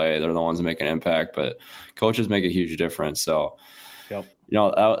that play. They're the ones that make an impact, but coaches make a huge difference. So, that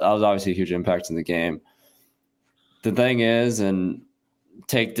was obviously a huge impact in the game. The thing is, and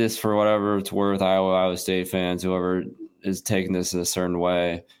take this for whatever it's worth, Iowa State fans, whoever is taking this in a certain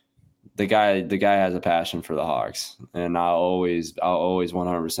way, the guy has a passion for the Hawks, and I'll always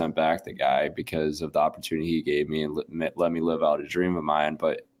 100% back the guy because of the opportunity he gave me and let me live out a dream of mine.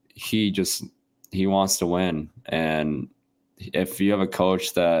 But he wants to win, and if you have a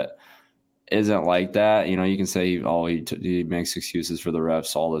coach that isn't like that, you can say he makes excuses for the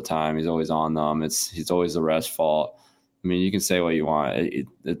refs all the time. He's always on them. It's always the refs' fault. You can say what you want.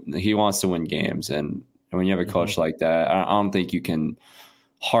 He wants to win games, and when you have a coach like that, I don't think you can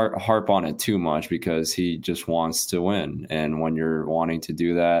harp on it too much because he just wants to win. And when you're wanting to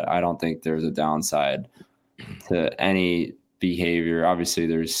do that, I don't think there's a downside to any behavior. Obviously,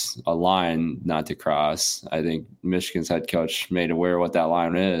 there's a line not to cross. I think Michigan's head coach made aware what that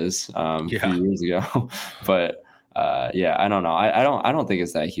line is a few years ago. But I don't know. I don't think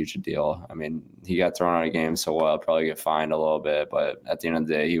it's that huge a deal. I mean, he got thrown out of games, so he'll probably get fined a little bit. But at the end of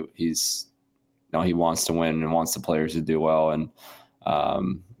the day, he wants to win and wants the players to do well, and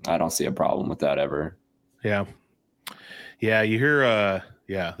I don't see a problem with that ever. Yeah. You hear.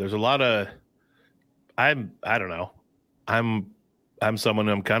 There's a lot of. I don't know. I'm someone,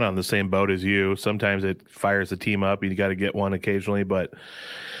 I'm kind of on the same boat as you. Sometimes it fires the team up. You got to get one occasionally, but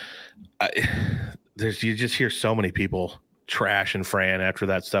you just hear so many people trash and Fran after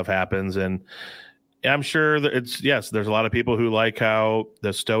that stuff happens. And I'm sure that there's a lot of people who like how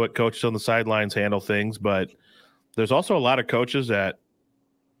the stoic coaches on the sidelines handle things, but there's also a lot of coaches that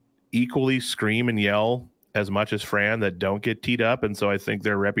equally scream and yell as much as Fran that don't get teed up. And so I think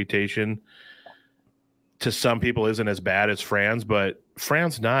their reputation to some people isn't as bad as Fran's, but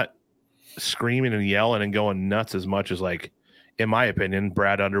Fran's not screaming and yelling and going nuts as much as, like, in my opinion,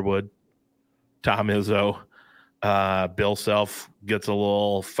 Brad Underwood, Tom Izzo, Bill Self gets a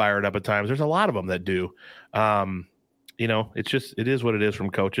little fired up at times. There's a lot of them that do. It is what it is from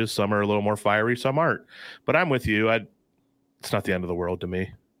coaches. Some are a little more fiery, some aren't. But I'm with you. It's not the end of the world to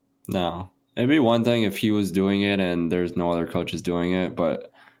me. No. It'd be one thing if he was doing it and there's no other coaches doing it,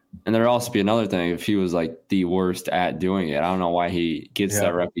 and there'd also be another thing if he was like the worst at doing it. I don't know why he gets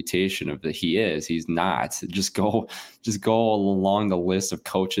that reputation of that he is. He's not. Just go along the list of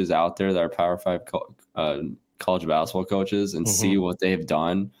coaches out there that are Power 5 college basketball coaches and see what they've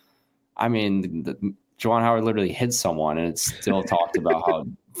done. I mean, Juwan Howard literally hit someone, and it's still talked about how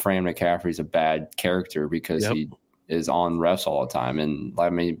Fran McCaffrey's a bad character because he is on refs all the time. And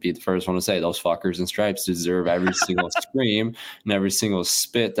let me be the first one to say those fuckers in stripes deserve every single scream and every single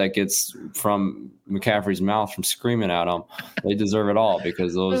spit that gets from McCaffrey's mouth from screaming at them. They deserve it all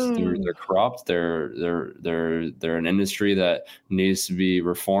because they're corrupt. They're an industry that needs to be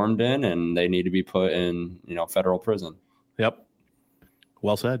reformed in, and they need to be put in, federal prison. Yep.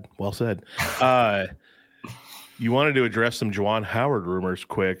 Well said. You wanted to address some Juwan Howard rumors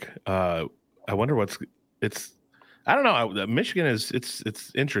quick. I wonder I don't know. Michigan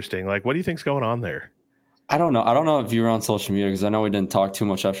it's interesting. Like, what do you think's going on there? I don't know. I don't know if you were on social media because I know we didn't talk too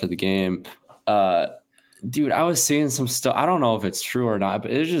much after the game. Dude, I was seeing some stuff. I don't know if it's true or not,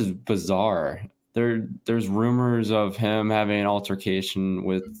 but it's just bizarre. There's rumors of him having an altercation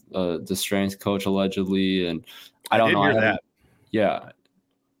with the strength coach allegedly, and I don't know. That. Yeah.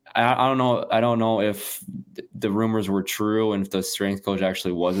 I don't know. I don't know if the rumors were true and if the strength coach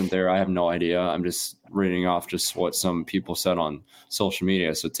actually wasn't there. I have no idea. I'm just reading off just what some people said on social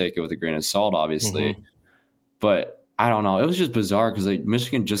media. So take it with a grain of salt, obviously. But I don't know. It was just bizarre because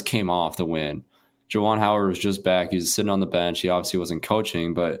Michigan just came off the win. Juwan Howard was just back. He was sitting on the bench. He obviously wasn't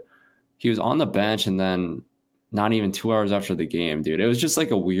coaching, but he was on the bench. And then not even 2 hours after the game, dude, it was just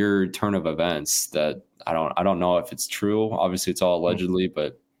like a weird turn of events that I don't know if it's true. Obviously, it's all allegedly,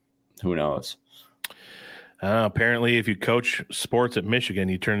 but who knows? Apparently, if you coach sports at Michigan,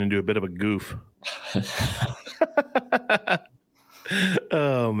 you turn into a bit of a goof.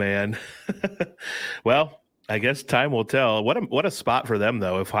 Oh, man. Well, I guess time will tell. What a spot for them,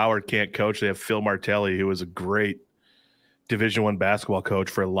 though. If Howard can't coach, they have Phil Martelli, who was a great Division I basketball coach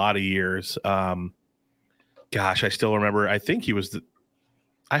for a lot of years. Gosh, I still remember. I think he was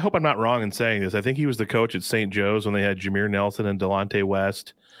I hope I'm not wrong in saying this. I think he was the coach at St. Joe's when they had Jameer Nelson and Delonte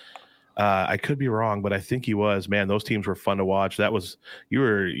West. I could be wrong, but I think he was. Man, those teams were fun to watch. That was you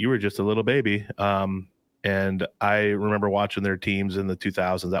were just a little baby. And I remember watching their teams in the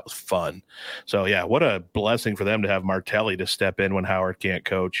 2000s. That was fun. So yeah, what a blessing for them to have Martelli to step in when Howard can't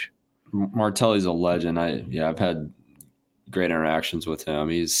coach. Martelli's a legend. I've had great interactions with him.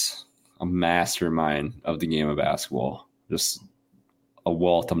 He's a mastermind of the game of basketball. Just a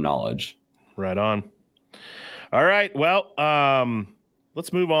wealth of knowledge. Right on. All right. Well,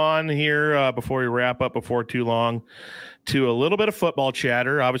 let's move on here before we wrap up before too long to a little bit of football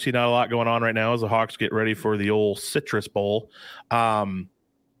chatter. Obviously not a lot going on right now as the Hawks get ready for the old Citrus Bowl.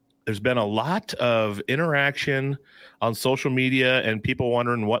 There's been a lot of interaction on social media and people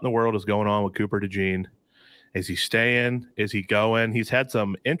wondering what in the world is going on with Cooper DeJean. Is he staying? Is he going? He's had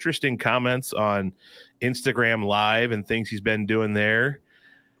some interesting comments on Instagram Live and things he's been doing there.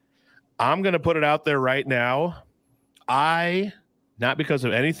 I'm going to put it out there right now. Not because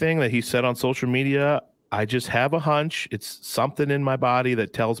of anything that he said on social media, I just have a hunch. It's something in my body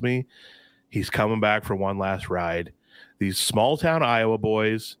that tells me he's coming back for one last ride. These small town Iowa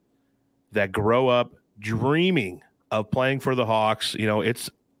boys that grow up dreaming of playing for the Hawks,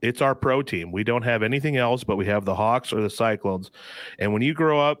 it's our pro team. We don't have anything else, but we have the Hawks or the Cyclones. And when you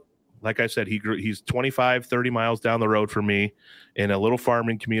grow up, like I said, he's 25, 30 miles down the road from me in a little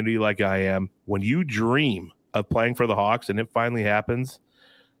farming community like I am. When you dream of playing for the Hawks and it finally happens,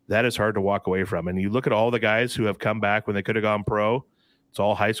 that is hard to walk away from. And you look at all the guys who have come back when they could have gone pro. It's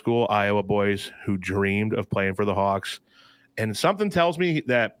all high school Iowa boys who dreamed of playing for the Hawks. And something tells me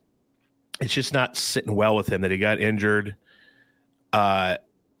that it's just not sitting well with him, that he got injured.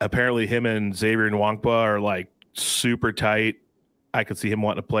 Apparently him and Xavier Nwankpa are like super tight. I could see him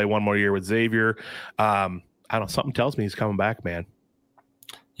wanting to play one more year with Xavier. I don't know. Something tells me he's coming back, man.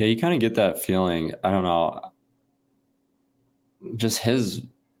 Yeah, you kind of get that feeling. I don't know. Just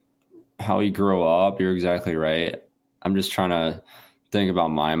how he grew up. You're exactly right. I'm just trying to think about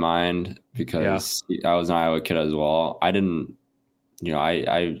my mind because I was an Iowa kid as well. I didn't,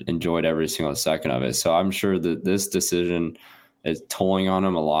 I enjoyed every single second of it. So I'm sure that this decision is tolling on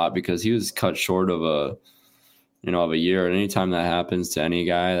him a lot because he was cut short of a year. And anytime that happens to any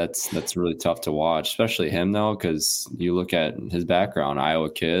guy, that's really tough to watch, especially him though, because you look at his background,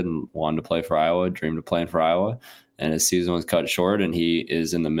 Iowa kid and wanted to play for Iowa, dreamed of playing for Iowa, and his season was cut short, and he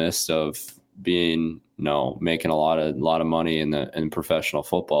is in the midst of being, making a lot of money in professional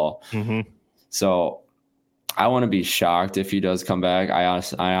football. Mm-hmm. So I want to be shocked if he does come back. I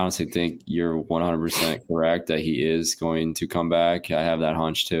honestly think you're 100% correct that he is going to come back. I have that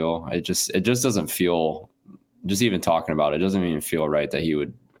hunch too. It just doesn't feel, just even talking about it, doesn't even feel right that he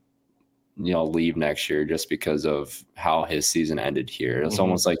would, leave next year just because of how his season ended here. It's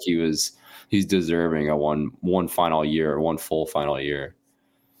almost like he's deserving a one final year, one full final year.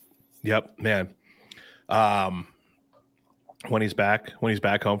 Yep, man. When he's back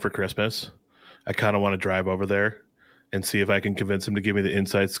home for Christmas, I kind of want to drive over there and see if I can convince him to give me the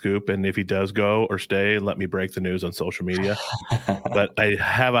inside scoop. And if he does go or stay, let me break the news on social media. But I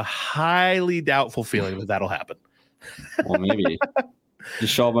have a highly doubtful feeling that that'll happen. Well, maybe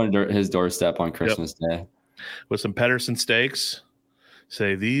just show up on his doorstep on Christmas Day with some Pedersen steaks.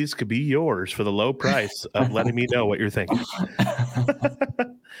 Say, these could be yours for the low price of letting me know what you're thinking.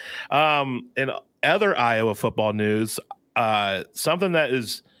 In other Iowa football news, something that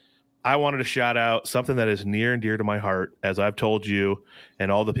is, I wanted to shout out, something that is near and dear to my heart, as I've told you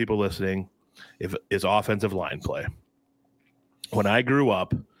and all the people listening, is offensive line play. When I grew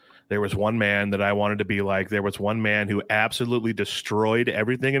up, there was one man that I wanted to be like. There was one man who absolutely destroyed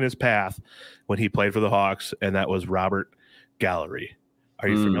everything in his path when he played for the Hawks, and that was Robert Gallery. Are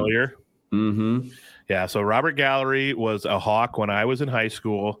you familiar? Mm-hmm. Yeah, so Robert Gallery was a Hawk when I was in high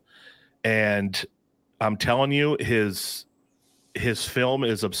school, and I'm telling you, his film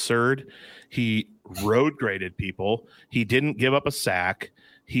is absurd. He road graded people. He didn't give up a sack.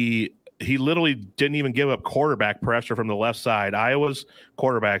 He literally didn't even give up quarterback pressure from the left side. Iowa's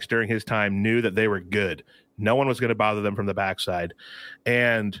quarterbacks during his time knew that they were good. No one was going to bother them from the backside.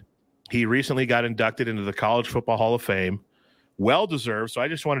 And he recently got inducted into the College Football Hall of Fame. Well-deserved. So I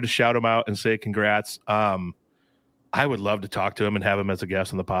just wanted to shout him out and say congrats. I would love to talk to him and have him as a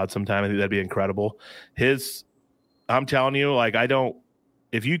guest on the pod sometime. I think that'd be incredible. I'm telling you,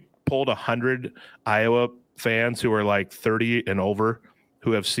 if you pulled 100 Iowa fans who are like 30 and over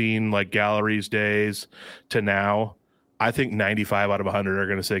who have seen like Gallery's days to now, I think 95 out of 100 are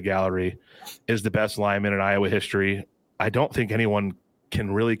going to say Gallery is the best lineman in Iowa history. I don't think anyone can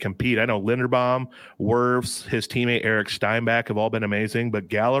really compete. I know Linderbaum, Wirfs, his teammate Eric Steinbach have all been amazing, but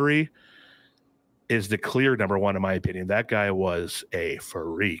Gallery is the clear number one in my opinion. That guy was a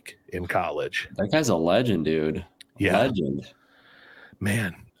freak in college. That guy's a legend, dude. Yeah. Legend.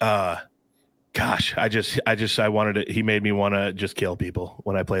 Man. Gosh, he made me want to just kill people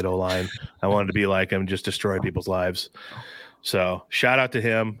when I played O-line. I wanted to be like him, just destroy people's lives. So shout out to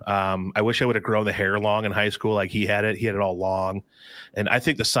him. I wish I would have grown the hair long in high school like he had it. He had it all long. And I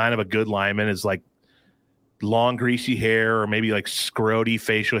think the sign of a good lineman is like long, greasy hair or maybe like scroty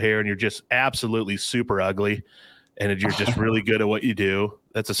facial hair, and you're just absolutely super ugly. And you're just really good at what you do.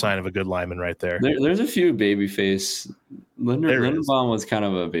 That's a sign of a good lineman right there. There's a few baby face. Linderbaum was kind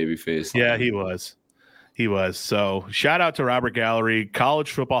of a baby face. Yeah, he was. So shout out to Robert Gallery,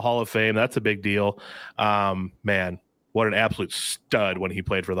 College Football Hall of Fame. That's a big deal. Man, what an absolute stud when he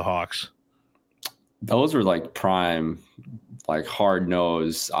played for the Hawks. Those were like prime, like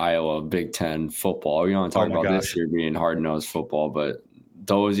hard-nosed Iowa Big Ten football. You want to talk about this year being hard-nosed football, but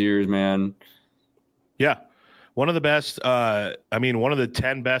those years, man. Yeah. One of the best, one of the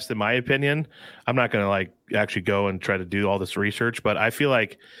 10 best in my opinion. I'm not going to actually go and try to do all this research, but I feel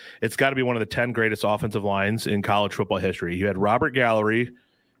like it's got to be one of the 10 greatest offensive lines in college football history. You had Robert Gallery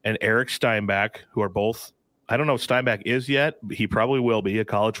and Eric Steinbach, who are both I don't know if Steinbach is yet. He probably will be a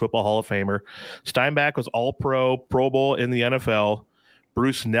college football Hall of Famer. Steinbach was All-Pro, Pro Bowl in the NFL.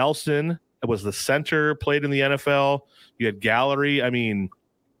 Bruce Nelson was the center, played in the NFL. You had Gallery. I mean,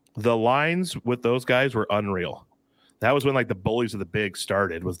 the lines with those guys were unreal. That was when like the bullies of the big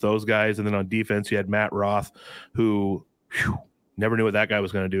started with those guys. And then on defense, you had Matt Roth, who never knew what that guy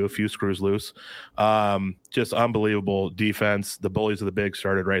was going to do. A few screws loose. Just unbelievable defense. The bullies of the big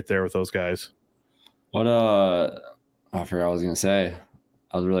started right there with those guys. What I forgot what I was going to say.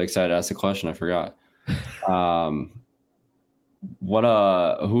 I was really excited to ask the question. I forgot. I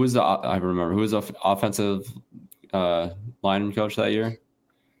remember who was the offensive lineman coach that year?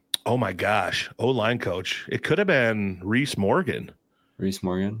 Oh my gosh. O-line coach. It could have been Reese Morgan. Reese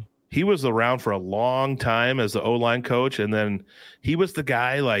Morgan. He was around for a long time as the O-line coach. And then he was the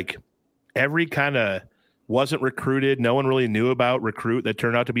guy like every kind of wasn't recruited. No one really knew about recruit that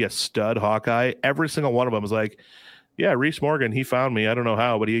turned out to be a stud Hawkeye. Every single one of them was like, yeah, Reese Morgan, he found me. I don't know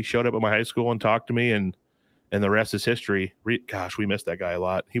how, but he showed up at my high school and talked to me and the rest is history. Gosh, we missed that guy a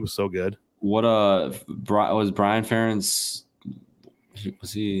lot. He was so good. What was Brian Ferentz?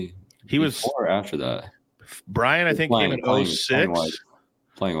 Was he was before or after that? Brian, I think came in 06.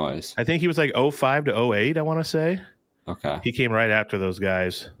 Playing wise. I think he was like 05 to 08, I want to say. Okay. He came right after those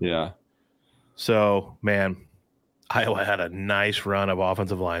guys. Yeah. So, man, Iowa had a nice run of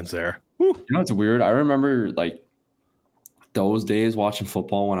offensive lines there. Woo. You know what's weird? I remember like those days watching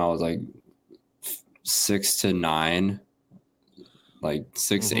football when I was like 6 to 9, like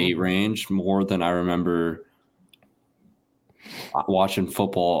 6 to 8 range, more than I remember watching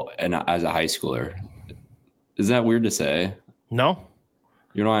football and as a high schooler. Is that weird to say? No.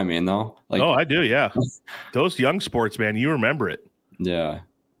 You know what I mean, though? Like, oh, I do, yeah. Those young sports, man, you remember it. Yeah.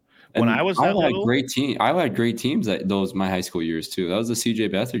 When I was that little, I had great teams at those my high school years too. That was the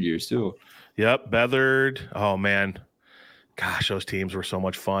CJ Beathard years too. Yep, Beathard. Oh man, gosh, those teams were so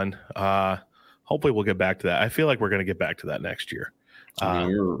much fun. Hopefully, we'll get back to that. I feel like we're going to get back to that next year. I mean,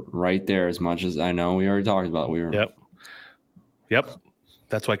 we were right there as much as I know. We already talked about it. We were. Yep.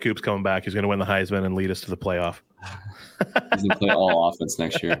 That's why Coop's coming back. He's going to win the Heisman and lead us to the playoff. He's going to play all offense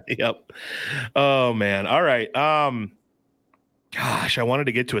next year. Yep. Oh man. All right. Gosh, I wanted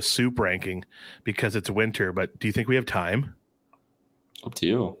to get to a soup ranking because it's winter, but do you think we have time? Up to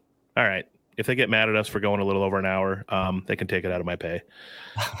you. All right. If they get mad at us for going a little over an hour, they can take it out of my pay.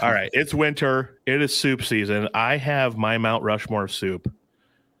 All right. It's winter. It is soup season. I have my Mount Rushmore soup.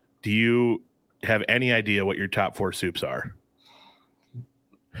 Do you have any idea what your top 4 soups are?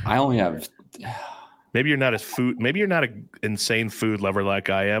 I only have. Maybe you're not an insane food lover like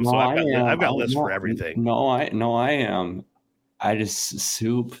I am. No, so I've got lists for everything. No, I am. I just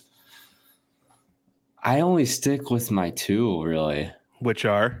soup. I only stick with my 2 really. Which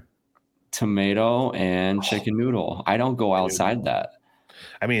are? Tomato and chicken noodle. I don't go outside that.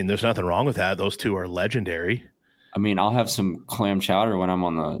 I mean, there's nothing wrong with that. Those 2 are legendary. I mean, I'll have some clam chowder when I'm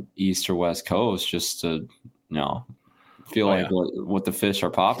on the east or west coast just to, feel what the fish are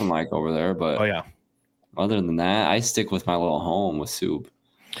popping like over there. But other than that, I stick with my little home with soup.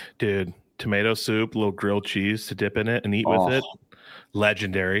 Dude, tomato soup, a little grilled cheese to dip in it and eat with it.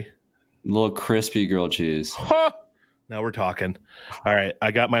 Legendary. A little crispy grilled cheese. Now we're talking. All right.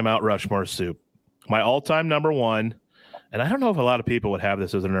 I got my Mount Rushmore soup. My all-time number 1, and I don't know if a lot of people would have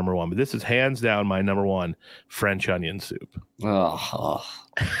this as their number 1, but this is hands down my number 1, French onion soup. Oh.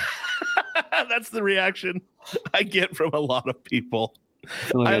 That's the reaction I get from a lot of people. I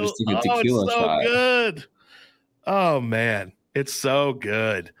feel like I just took a tequila it's so shot. Good. Oh, man. It's so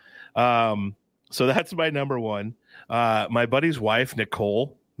good. So that's my number 1. My buddy's wife,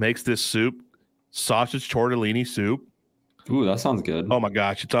 Nicole, makes this soup, sausage tortellini soup. Ooh, that sounds good. Oh my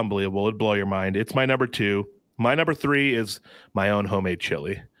gosh, it's unbelievable. It'd blow your mind. It's my number 2. My number 3 is my own homemade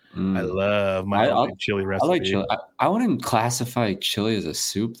chili. I love my homemade chili recipe. I like chili. I wouldn't classify chili as a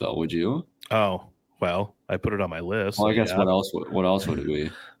soup, though. Would you? Oh, well, I put it on my list. Well, I guess what else would it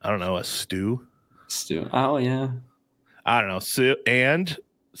be? I don't know. A stew. Oh yeah. I don't know. And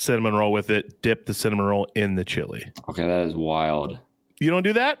cinnamon roll with it. Dip the cinnamon roll in the chili. Okay, that is wild. You don't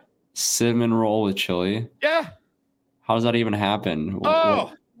do that? Cinnamon roll with chili? Yeah. How does that even happen?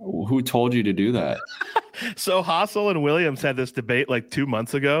 Oh. Who told you to do that? So Hassel and Williams had this debate like 2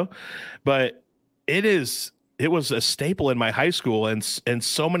 months ago, but it was a staple in my high school, and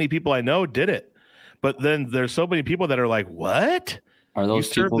so many people I know did it. But then there's so many people that are like, what? Are those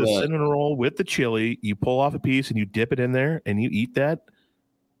you serve the cinnamon roll with the chili, you pull off a piece and you dip it in there and you eat that?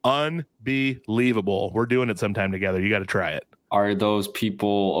 Unbelievable. We're doing it sometime together. You got to try it. Are those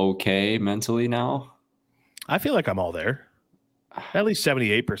people okay mentally now? I feel like I'm all there. At least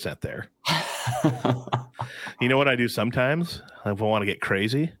 78% there. You know what I do sometimes? If I want to get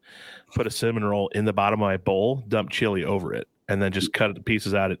crazy, put a cinnamon roll in the bottom of my bowl, dump chili over it, and then just cut it to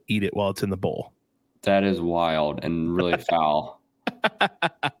pieces out and eat it while it's in the bowl. That is wild and really foul.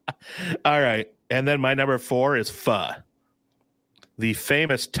 All right. And then my number 4 is pho. The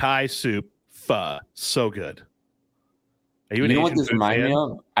famous Thai soup, pho. So good. Are you know Asian what this food reminds fan? me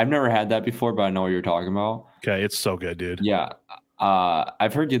of? I've never had that before, but I know what you're talking about. Okay, it's so good, dude. Yeah.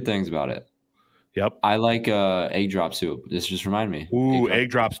 I've heard good things about it. Yep. I like egg drop soup. This just reminded me. Ooh, egg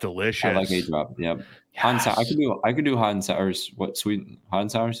drop's delicious. I like egg drop. Yep. Yes. Hot and sour. I could do hot and sour. What sweet hot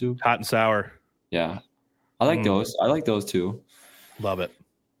and sour soup? Hot and sour. Yeah. I like those. I like those too. Love it.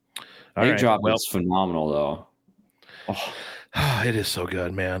 Egg drop is phenomenal though. Oh. It is so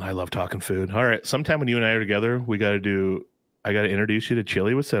good, man. I love talking food. All right. Sometime when you and I are together, I got to introduce you to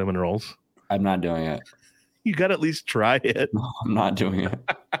chili with cinnamon rolls. I'm not doing it. You got to at least try it. No, I'm not doing it.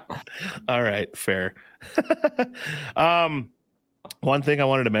 All right. Fair. One thing I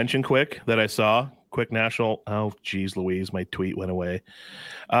wanted to mention quick that I saw, quick national. Oh, geez, Louise, my tweet went away.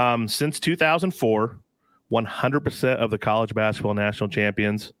 Since 2004, 100% of the college basketball national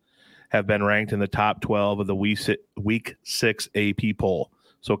champions have been ranked in the top 12 of the Week 6 AP poll.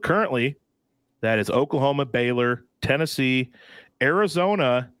 So currently, that is Oklahoma, Baylor, Tennessee,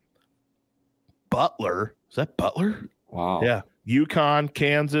 Arizona, Butler. Is that Butler? Wow. Yeah. UConn,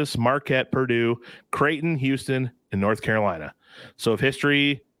 Kansas, Marquette, Purdue, Creighton, Houston, and North Carolina. So if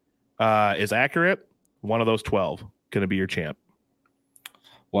history is accurate, one of those 12 going to be your champ.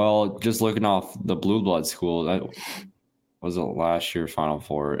 Well, just looking off the blue blood school, that was it last year Final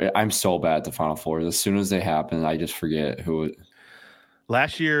Four. I'm so bad at the Final Four. As soon as they happen, I just forget who it.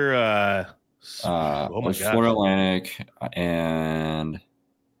 Last year, was Florida Atlantic and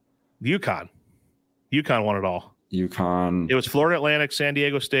UConn. UConn won it all. UConn. It was Florida Atlantic, San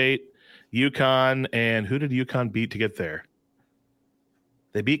Diego State, UConn, and who did UConn beat to get there?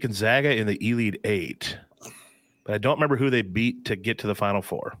 They beat Gonzaga in the Elite Eight, but I don't remember who they beat to get to the Final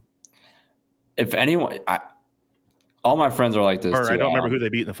Four. If anyone, all my friends are like this. Or too, I don't remember who they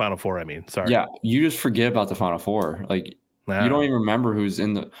beat in the Final Four. I mean, sorry. Yeah, you just forget about the Final Four. Like you don't even remember who's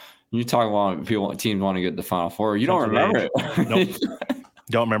in the. You talk about teams want to get the Final Four. You don't remember it. Nope.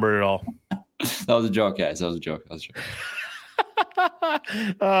 Don't remember it at all. That was a joke, guys. That was a joke.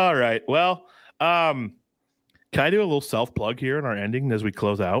 All right. Well, can I do a little self-plug here in our ending as we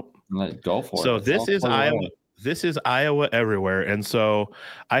close out? Let's go for it. So this is Iowa. This is Iowa Everywhere. And so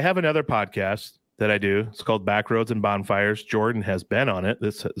I have another podcast that I do. It's called Backroads and Bonfires. Jordan has been on it.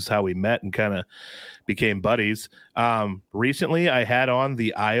 This is how we met and kind of became buddies. Recently, I had on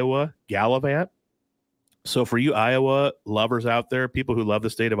the Iowa Gallivant. So for you Iowa lovers out there, people who love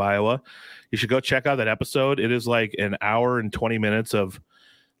the state of Iowa, you should go check out that episode. It is like an hour and 20 minutes of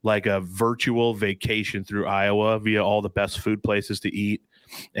like a virtual vacation through Iowa via all the best food places to eat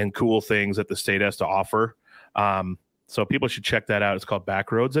and cool things that the state has to offer. So people should check that out. It's called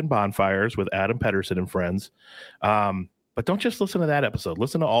Backroads and Bonfires with Adam Pedersen and friends. But don't just listen to that episode.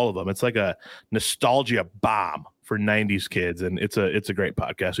 Listen to all of them. It's like a nostalgia bomb for 90s kids. And it's a great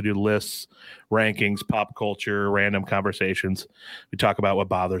podcast. We do lists, rankings, pop culture, random conversations. We talk about what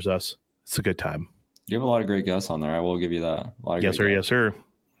bothers us. It's a good time. You have a lot of great guests on there. I will give you that. Yes, sir. Yes, sir.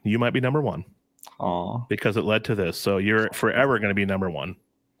 You might be number one. Oh, because it led to this. So you're forever going to be number one.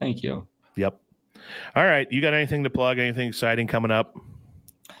 Thank you. Yep. All right. You got anything to plug? Anything exciting coming up?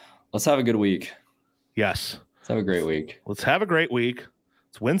 Let's have a good week. Yes. Let's have a great week. Let's have a great week.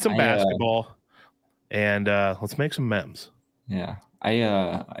 Let's win some basketball, and let's make some Memz. Yeah, I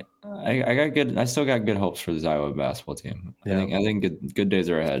got good. I still got good hopes for this Iowa basketball team. I think good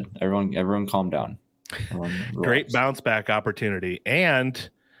days are ahead. Everyone, calm down. Great bounce back opportunity. And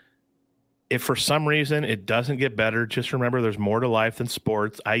if for some reason it doesn't get better, just remember there's more to life than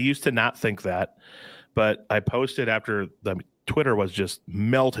sports. I used to not think that, but I posted after the Twitter was just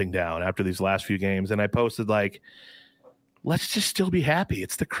melting down after these last few games. And I posted like, let's just still be happy.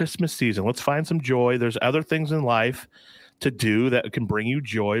 It's the Christmas season. Let's find some joy. There's other things in life to do that can bring you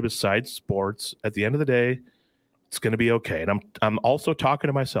joy besides sports. At the end of the day, it's going to be okay. And I'm also talking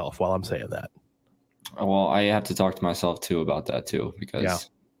to myself while I'm saying that. Well, I have to talk to myself too about that too, because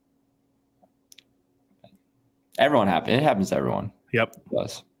everyone happens. It happens to everyone. Yep. It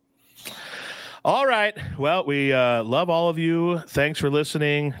does. All right. Well, we love all of you. Thanks for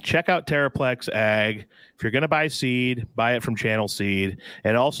listening. Check out Terraplex Ag. If you're going to buy seed, buy it from Channel Seed.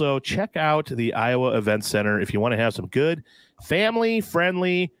 And also check out the Iowa Event Center if you want to have some good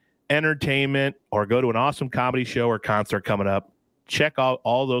family-friendly entertainment or go to an awesome comedy show or concert coming up. Check out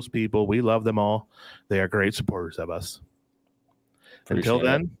all those people. We love them all. They are great supporters of us. Until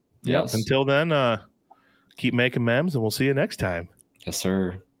then, Yes. Until then, keep making memes, and we'll see you next time. Yes,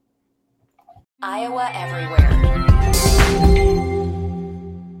 sir. Iowa everywhere.